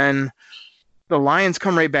 And then the Lions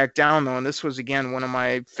come right back down, though, and this was, again, one of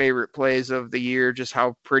my favorite plays of the year, just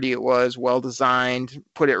how pretty it was, well-designed,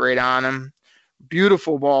 put it right on him.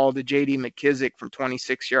 Beautiful ball to J.D. McKissick from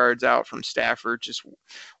 26 yards out from Stafford, just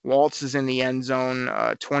waltzes in the end zone,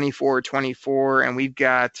 24-24, and we've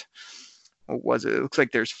got, what was it? It looks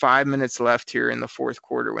like there's 5 minutes left here in the fourth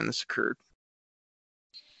quarter when this occurred.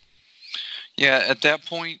 Yeah, at that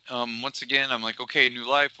point, once again, I'm like, okay, new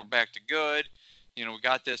life, we're back to good. We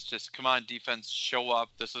got this. Just come on, defense, show up.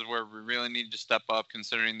 This is where we really need to step up,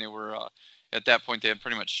 considering they were, at that point, they had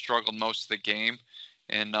pretty much struggled most of the game.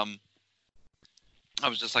 And I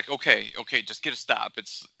was just like, okay, just get a stop.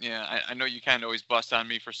 It's, I know you kind of always bust on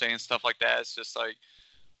me for saying stuff like that. It's just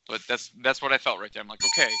but that's what I felt right there. I'm like,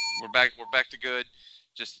 okay, we're back to good.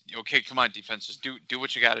 Just, okay, come on, defense, just do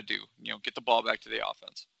what you got to do. Get the ball back to the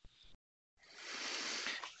offense.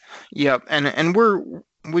 Yep, and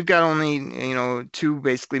we've got only 2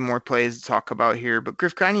 basically more plays to talk about here. But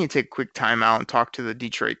Griff, I need to take a quick time out and talk to the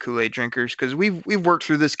Detroit Kool-Aid drinkers, because we've worked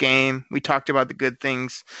through this game. We talked about the good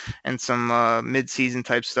things and some mid-season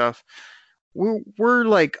type stuff. we're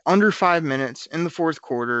like under 5 minutes in the fourth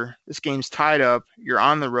quarter. This game's tied up. You're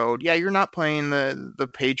on the road. Yeah, you're not playing the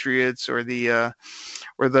Patriots or the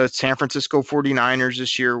San Francisco 49ers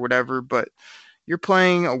this year or whatever, but you're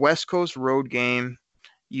playing a West Coast road game.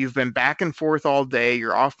 You've been back and forth all day.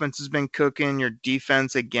 Your offense has been cooking. Your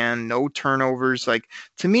defense, again, no turnovers. Like,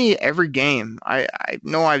 to me, every game, I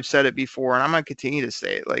know I've said it before, and I'm going to continue to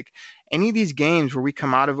say it. Like, any of these games where we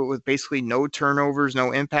come out of it with basically no turnovers,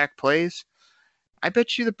 no impact plays, I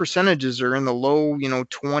bet you the percentages are in the low,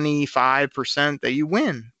 25% that you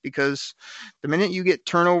win, because the minute you get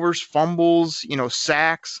turnovers, fumbles,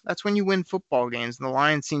 sacks, that's when you win football games. And the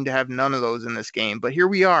Lions seem to have none of those in this game. But here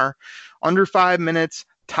we are, under 5 minutes,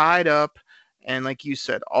 tied up. And like you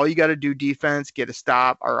said, all you got to do defense, get a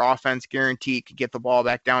stop. Our offense guaranteed could get the ball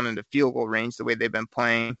back down into field goal range the way they've been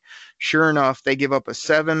playing. Sure enough, they give up a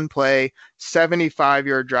 7-play,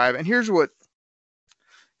 75-yard drive. And here's what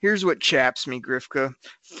chaps me, Grifka.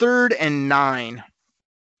 3rd and 9.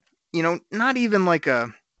 Not even like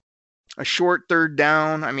a short third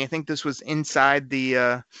down. I mean, I think this was inside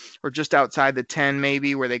the or just outside the 10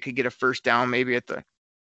 maybe, where they could get a first down maybe at the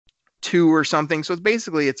 2 or something. So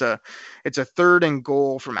basically it's a 3rd and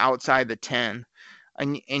goal from outside the 10.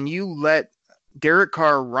 And you let Derek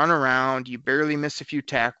Carr run around, you barely miss a few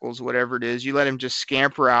tackles, whatever it is, you let him just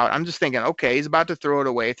scamper out. I'm just thinking, okay, he's about to throw it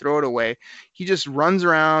away. He just runs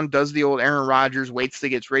around, does the old Aaron Rodgers, waits till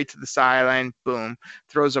he gets right to the sideline, boom,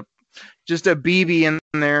 throws just a BB in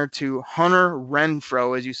there to Hunter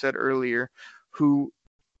Renfrow, as you said earlier, who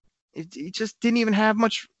it just didn't even have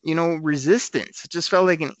much, resistance. It just felt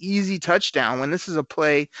like an easy touchdown. When this is a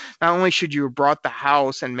play, not only should you have brought the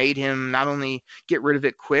house and made him not only get rid of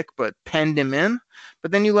it quick, but penned him in,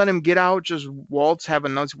 but then you let him get out, just have a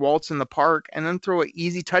nice waltz in the park, and then throw an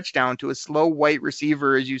easy touchdown to a slow white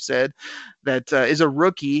receiver, as you said, that is a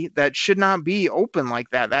rookie that should not be open like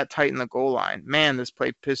that tight in the goal line. Man, this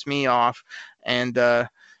play pissed me off. And,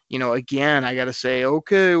 again, I got to say,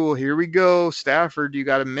 okay, well, here we go. Stafford, you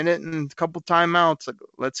got a minute and a couple timeouts. Like,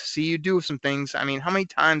 let's see you do some things. I mean, how many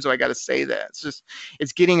times do I got to say that?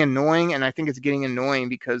 It's getting annoying, and I think it's getting annoying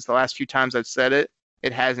because the last few times I've said it,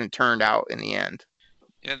 it hasn't turned out in the end.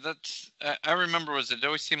 Yeah, I remember it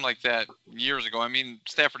always seemed like that years ago. I mean,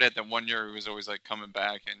 Stafford had that one year he was always like coming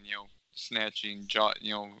back and, snatching,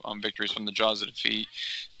 victories from the jaws of defeat.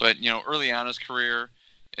 But, early on in his career,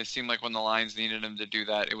 it seemed like when the Lions needed him to do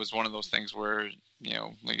that, it was one of those things where,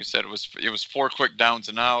 like you said, it was 4 quick downs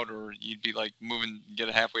and out, or you'd be like get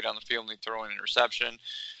it halfway down the field and they throw an interception.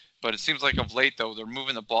 But it seems like of late, though, they're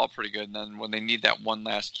moving the ball pretty good. And then when they need that one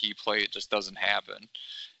last key play, it just doesn't happen.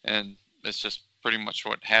 And it's just pretty much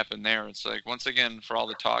what happened there. It's like, once again, for all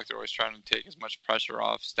the talk, they're always trying to take as much pressure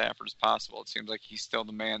off Stafford as possible. It seems like he's still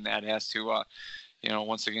the man that has to,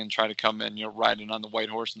 once again, try to come in, riding on the white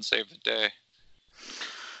horse and save the day.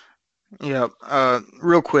 Yeah.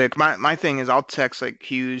 Real quick, my thing is I'll text like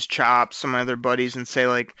Hughes, Chop, some of my other buddies and say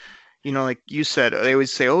like you said, they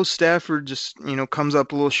always say, oh, Stafford just, comes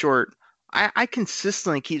up a little short. I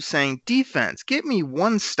consistently keep saying, defense, get me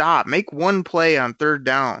one stop, make one play on 3rd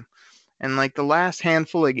down. And like the last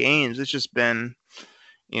handful of games, it's just been,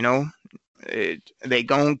 they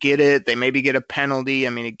don't get it. They maybe get a penalty.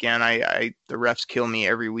 I mean, again, the refs kill me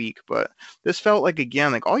every week, but this felt like,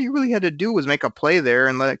 again, like all you really had to do was make a play there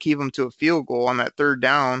and keep them to a field goal on that 3rd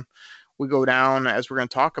down. We go down, as we're going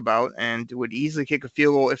to talk about, and would easily kick a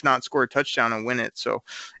field goal, if not score a touchdown and win it. So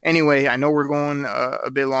anyway, I know we're going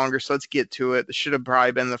a bit longer, so let's get to it. This should have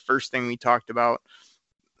probably been the first thing we talked about.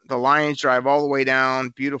 The Lions drive all the way down,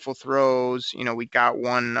 beautiful throws. We got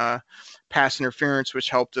one pass interference, which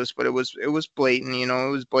helped us, but it was blatant. It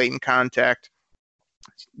was blatant contact.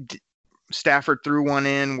 Stafford threw one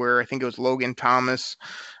in where I think it was Logan Thomas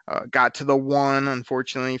got to the 1.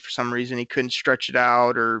 Unfortunately, for some reason, he couldn't stretch it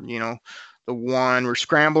out, or the 1. We're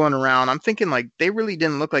scrambling around. I'm thinking like they really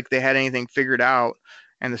didn't look like they had anything figured out.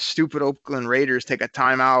 And the stupid Oakland Raiders take a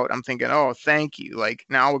timeout. I'm thinking, oh, thank you. Like,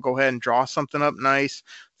 now we'll go ahead and draw something up nice,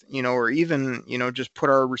 or even, just put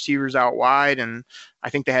our receivers out wide. And I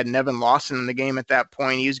think they had Nevin Lawson in the game at that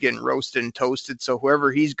point. He was getting roasted and toasted. So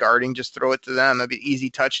whoever he's guarding, just throw it to them. That'd be an easy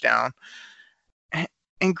touchdown.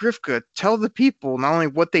 And Grifka, tell the people not only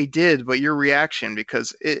what they did, but your reaction,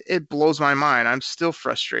 because it blows my mind. I'm still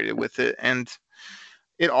frustrated with it. And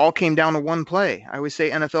it all came down to one play. I always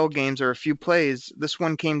say NFL games are a few plays. This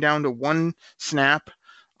one came down to one snap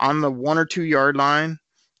on the 1 or 2 yard line.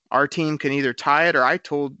 Our team can either tie it, or I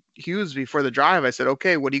told Hughes before the drive, I said,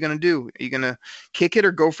 okay, what are you going to do? Are you going to kick it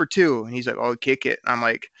or go for 2? And he's like, oh, kick it. And I'm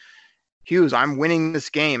like, Hughes, I'm winning this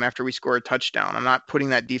game after we score a touchdown. I'm not putting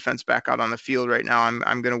that defense back out on the field right now.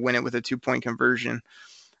 I'm going to win it with a 2-point conversion.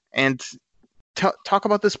 And talk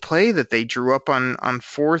about this play that they drew up on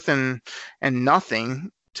 4th and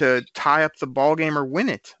nothing to tie up the ball game or win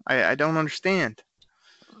it. I don't understand.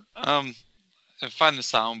 I find the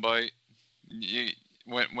soundbite.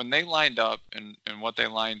 When they lined up and what they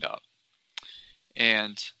lined up,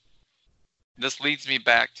 and this leads me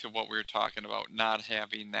back to what we were talking about, not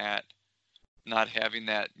having that,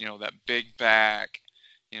 that big back,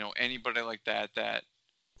 anybody like that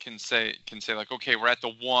can say like, okay, we're at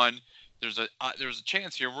the 1. There's a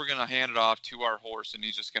chance here we're gonna hand it off to our horse and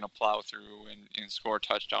he's just gonna plow through and score a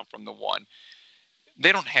touchdown from the 1.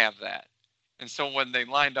 They don't have that, and so when they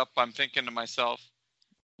lined up, I'm thinking to myself,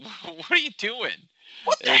 what are you doing?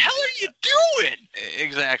 What the hell are you doing?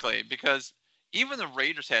 Exactly, because even the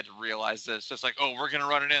Raiders had to realize this. Just like, oh, we're going to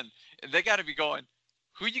run it in. They got to be going,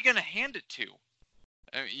 who are you going to hand it to?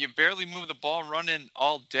 I mean, you barely move the ball running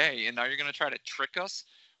all day, and now you're going to try to trick us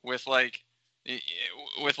with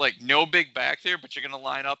no big back there, but you're going to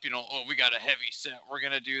line up, oh, we got a heavy set. We're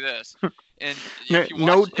going to do this. And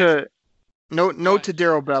note to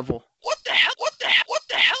Darrell Bevell. What the hell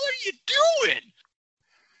are you doing?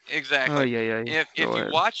 Exactly. Oh, yeah. If you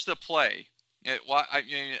watch the play,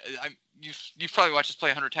 you've probably watched this play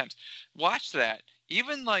 100 times. Watch that.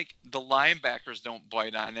 Even like the linebackers don't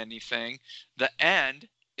bite on anything. The end,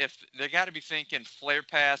 if they got to be thinking flare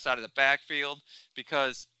pass out of the backfield,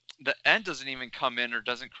 because the end doesn't even come in or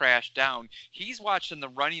doesn't crash down. He's watching the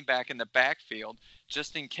running back in the backfield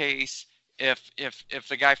just in case if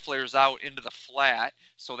the guy flares out into the flat.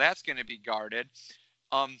 So that's going to be guarded.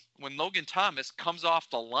 When Logan Thomas comes off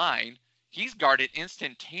the line, he's guarded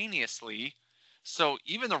instantaneously. So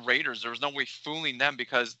even the Raiders, there was no way fooling them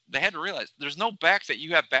because they had to realize there's no back that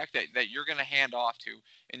you have back that you're going to hand off to,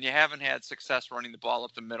 and you haven't had success running the ball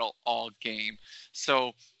up the middle all game.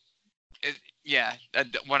 So,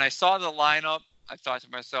 when I saw the lineup, I thought to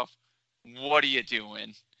myself, what are you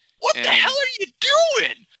doing? What the hell are you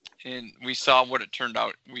doing? And we saw what it turned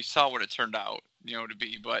out. To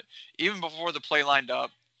be. But even before the play lined up,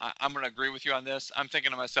 I'm going to agree with you on this. I'm thinking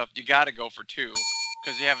to myself, you got to go for 2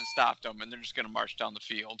 because you haven't stopped them, and they're just going to march down the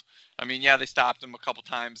field. I mean, yeah, they stopped them a couple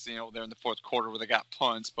times, there in the 4th quarter where they got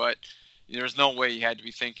punts, but there's no way you had to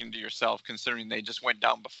be thinking to yourself, considering they just went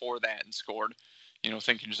down before that and scored,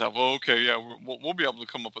 thinking to yourself, oh, okay, yeah, we'll be able to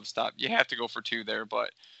come up with a stop. You have to go for 2 there, but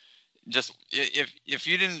just if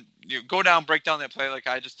you didn't go down, break down that play like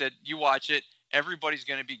I just did, you watch it, everybody's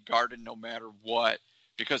going to be guarded no matter what,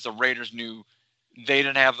 because the Raiders knew they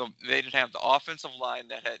didn't have the offensive line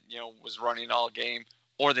that had was running all game,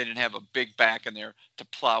 or they didn't have a big back in there to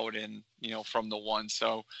plow it in from the 1.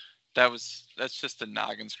 So that's just a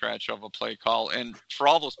noggin scratch of a play call. And for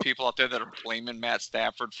all those people out there that are blaming Matt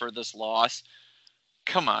Stafford for this loss,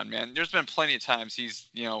 come on, man. There's been plenty of times he's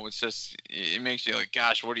it's just it makes you like,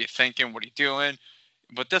 gosh, what are you thinking? What are you doing?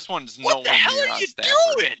 But this one's nowhere near on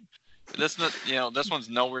Stafford. This one's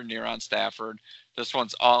nowhere near on Stafford. This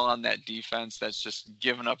one's all on that defense that's just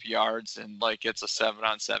giving up yards, and like it's a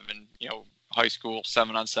 7-on-7, high school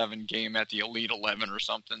 7-on-7 game at the Elite 11 or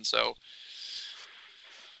something. So,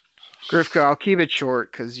 Grifka, I'll keep it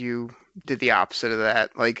short because you did the opposite of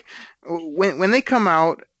that. Like when they come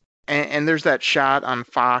out and there's that shot on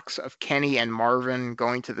Fox of Kenny and Marvin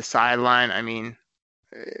going to the sideline. I mean,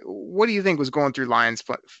 what do you think was going through Lions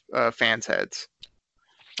fans' heads?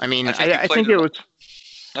 I mean, I think it was.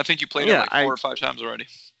 I think you played it like 4 or 5 times already.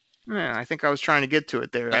 Yeah, I think I was trying to get to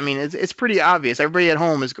it there. I mean, it's pretty obvious. Everybody at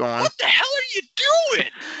home is going, what the hell are you doing?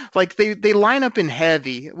 Like they line up in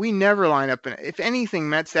heavy. We never line up in. If anything,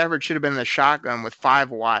 Matt Stafford should have been in the shotgun with 5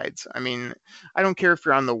 wides. I mean, I don't care if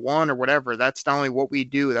you're on the 1 or whatever. That's not only what we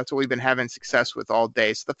do. That's what we've been having success with all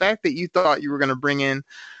day. So the fact that you thought you were going to bring in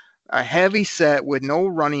a heavy set with no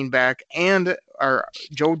running back and our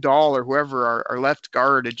Joe Dahl or whoever our left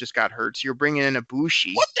guard had just got hurt. So you're bringing in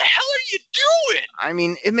Ibushi. What the hell are you doing? I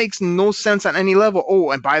mean, it makes no sense on any level.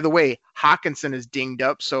 Oh, and by the way, Hawkinson is dinged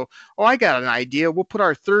up. So, I got an idea. We'll put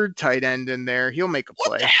our 3rd tight end in there. He'll make a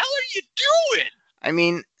play. What the hell are you doing? I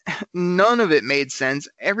mean, none of it made sense.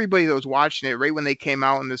 Everybody that was watching it right when they came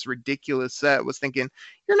out in this ridiculous set was thinking,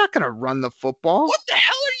 you're not going to run the football. What the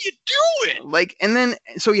hell are you doing? Like, and then,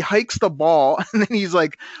 so he hikes the ball and then he's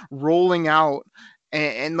like rolling out.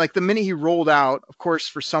 And like the minute he rolled out, of course,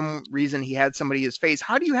 for some reason he had somebody in his face.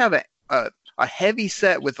 How do you have a heavy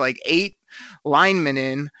set with like 8 linemen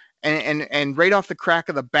in and right off the crack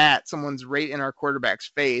of the bat, someone's right in our quarterback's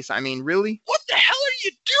face? I mean, really? What the hell are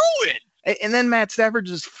you doing? And then Matt Stafford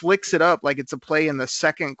just flicks it up like it's a play in the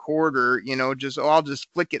second quarter, I'll just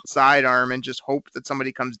flick it sidearm and just hope that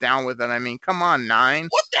somebody comes down with it. I mean, come on, 9.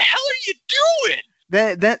 What the hell are you doing?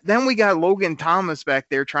 Then we got Logan Thomas back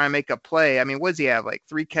there trying to make a play. I mean, what does he have, like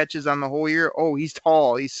 3 catches on the whole year? Oh, he's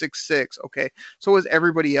tall. He's 6'6". Okay, so is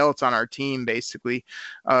everybody else on our team, basically.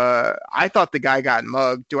 I thought the guy got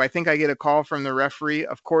mugged. Do I think I get a call from the referee?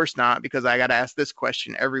 Of course not, because I got to ask this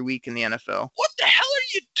question every week in the NFL. What the hell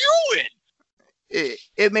are you doing?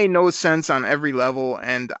 It made no sense on every level,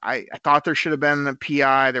 and I thought there should have been a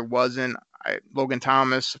PI. There wasn't. Logan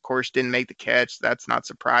Thomas, of course, didn't make the catch. That's not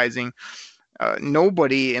surprising.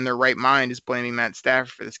 Nobody in their right mind is blaming Matt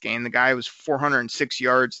Stafford for this game. The guy was 406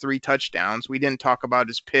 yards, 3 touchdowns. We didn't talk about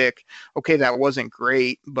his pick. Okay, that wasn't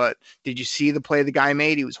great, but did you see the play the guy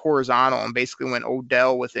made? He was horizontal and basically went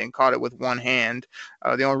Odell with it and caught it with one hand.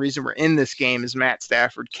 The only reason we're in this game is Matt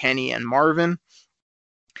Stafford, Kenny, and Marvin.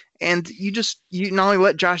 And you not only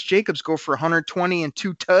let Josh Jacobs go for 120 and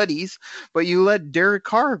 2 tutties, but you let Derek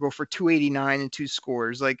Carr go for 289 and 2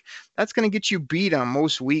 scores. Like, that's going to get you beat on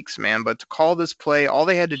most weeks, man. But to call this play, all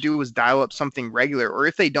they had to do was dial up something regular. Or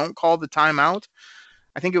if they don't call the timeout,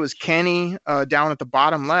 I think it was Kenny down at the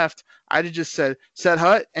bottom left, I'd have just said, set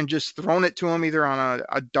hut, and just thrown it to him either on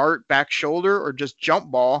a dart back shoulder or just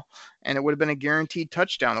jump ball, and it would have been a guaranteed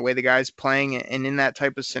touchdown the way the guy's playing and in that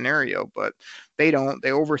type of scenario. But they don't. They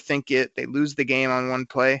overthink it. They lose the game on one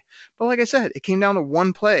play. But like I said, it came down to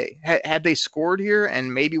one play. Had they scored here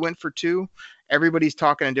and maybe went for 2, everybody's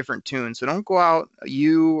talking a different tune. So don't go out,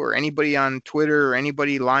 you or anybody on Twitter or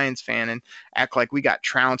anybody Lions fan, and act like we got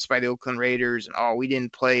trounced by the Oakland Raiders and, we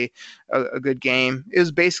didn't play a good game. It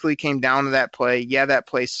was basically came down to that play. Yeah, that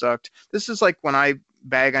play sucked. This is like when I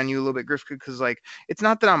bag on you a little bit, Grifka, because like it's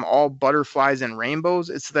not that I'm all butterflies and rainbows.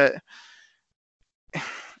 It's that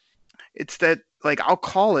like I'll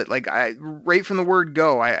call it like right from the word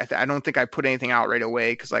go. I don't think I put anything out right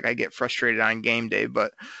away because like I get frustrated on game day,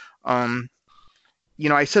 but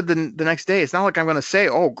I said the next day, it's not like I'm going to say,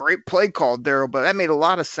 oh, great play call, Daryl, but that made a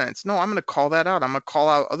lot of sense. No, I'm going to call that out. I'm going to call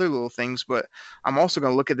out other little things, but I'm also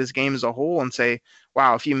going to look at this game as a whole and say,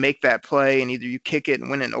 wow, if you make that play and either you kick it and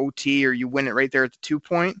win an OT or you win it right there at the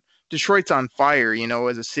 2-point, Detroit's on fire,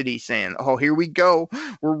 as a city saying, oh, here we go.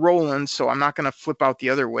 We're rolling. So I'm not going to flip out the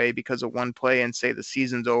other way because of one play and say the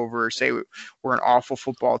season's over or say we're an awful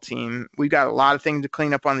football team. We've got a lot of things to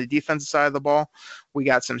clean up on the defensive side of the ball. We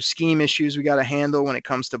got some scheme issues we got to handle when it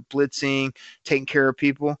comes to blitzing, taking care of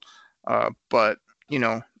people. But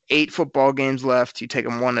 8 football games left. You take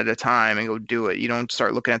them one at a time and go do it. You don't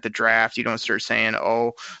start looking at the draft. You don't start saying,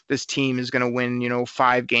 oh, this team is going to win,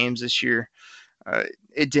 5 games this year.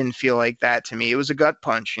 It didn't feel like that to me. It was a gut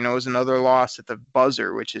punch. It was another loss at the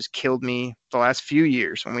buzzer, which has killed me the last few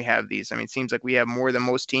years when we have these. I mean, it seems like we have more than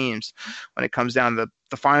most teams when it comes down to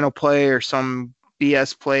the final play or some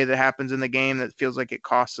BS play that happens in the game that feels like it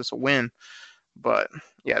costs us a win. But,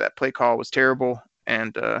 yeah, that play call was terrible.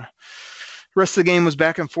 And the rest of the game was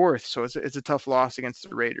back and forth. So it's a tough loss against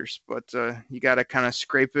the Raiders. But you got to kind of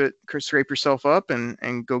scrape yourself up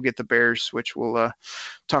and go get the Bears, which we'll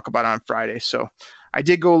talk about on Friday. So I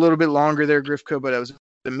did go a little bit longer there, Grifka, but it was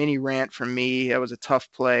a mini rant from me. That was a tough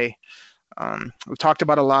play. We've talked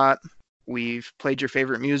about a lot. We've played your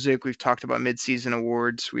favorite music. We've talked about midseason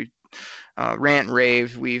awards. We've rant and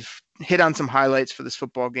rave. We've hit on some highlights for this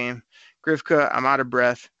football game. Grifka, I'm out of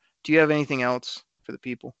breath. Do you have anything else for the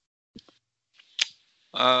people?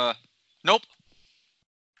 Nope.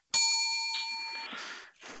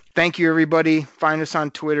 Thank you, everybody. Find us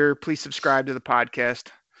on Twitter. Please subscribe to the podcast.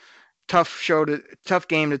 Tough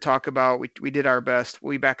game to talk about. We did our best.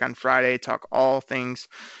 We'll be back on Friday, talk all things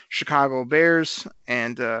Chicago Bears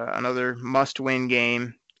and another must-win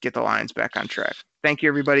game. Get the Lions back on track. Thank you,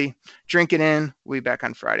 everybody. Drink it in. We'll be back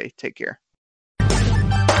on Friday. Take care.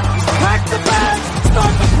 Pack the bags.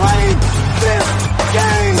 Start the plane. This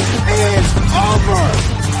game is over.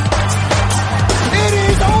 It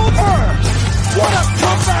is over. What a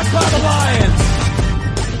comeback by the Lions.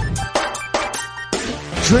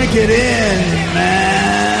 Drink it in,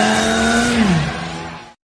 man.